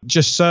Motormouth?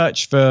 Just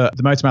search for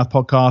the Motormouth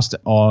podcast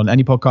on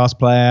any podcast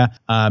player.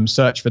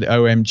 Search for the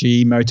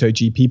OMG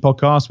MotoGP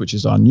podcast, which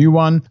is our new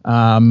one.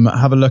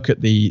 Have a look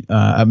at the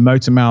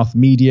Motormouth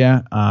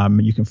Media.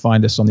 You can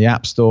find us on the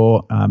App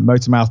Store,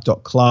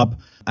 motormouth.club,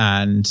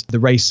 and the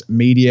Race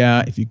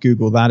Media. If you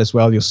Google that as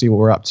well, you'll see what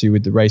we're up to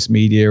with the Race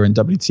Media and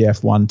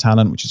WTF1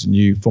 Talent, which is a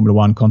new Formula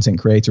One content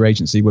creator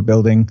agency we're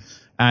building.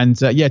 And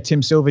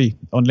Tim Silvey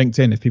on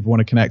LinkedIn. If people want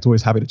to connect,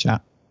 always happy to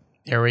chat.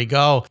 There we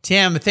go.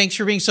 Tim, thanks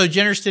for being so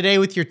generous today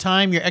with your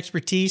time, your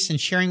expertise,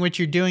 and sharing what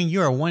you're doing.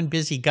 You are one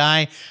busy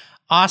guy.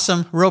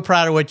 Awesome. Real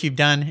proud of what you've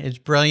done. It's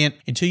brilliant.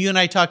 Until you and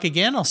I talk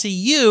again, I'll see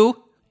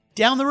you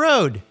down the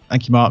road.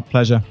 Thank you, Mark.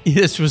 Pleasure.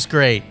 This was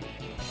great.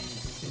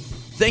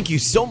 Thank you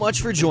so much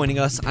for joining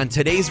us on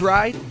today's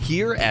ride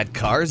here at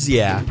Cars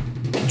Yeah.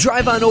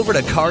 Drive on over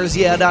to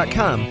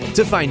carsyeah.com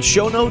to find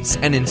show notes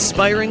and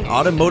inspiring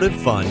automotive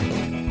fun.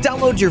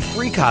 Download your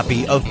free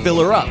copy of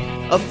Filler Up,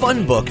 a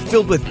fun book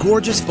filled with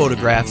gorgeous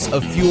photographs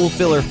of fuel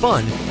filler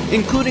fun,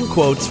 including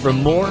quotes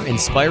from more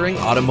inspiring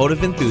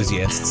automotive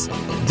enthusiasts.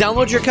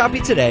 Download your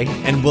copy today,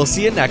 and we'll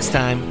see you next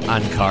time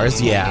on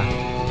Cars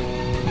Yeah.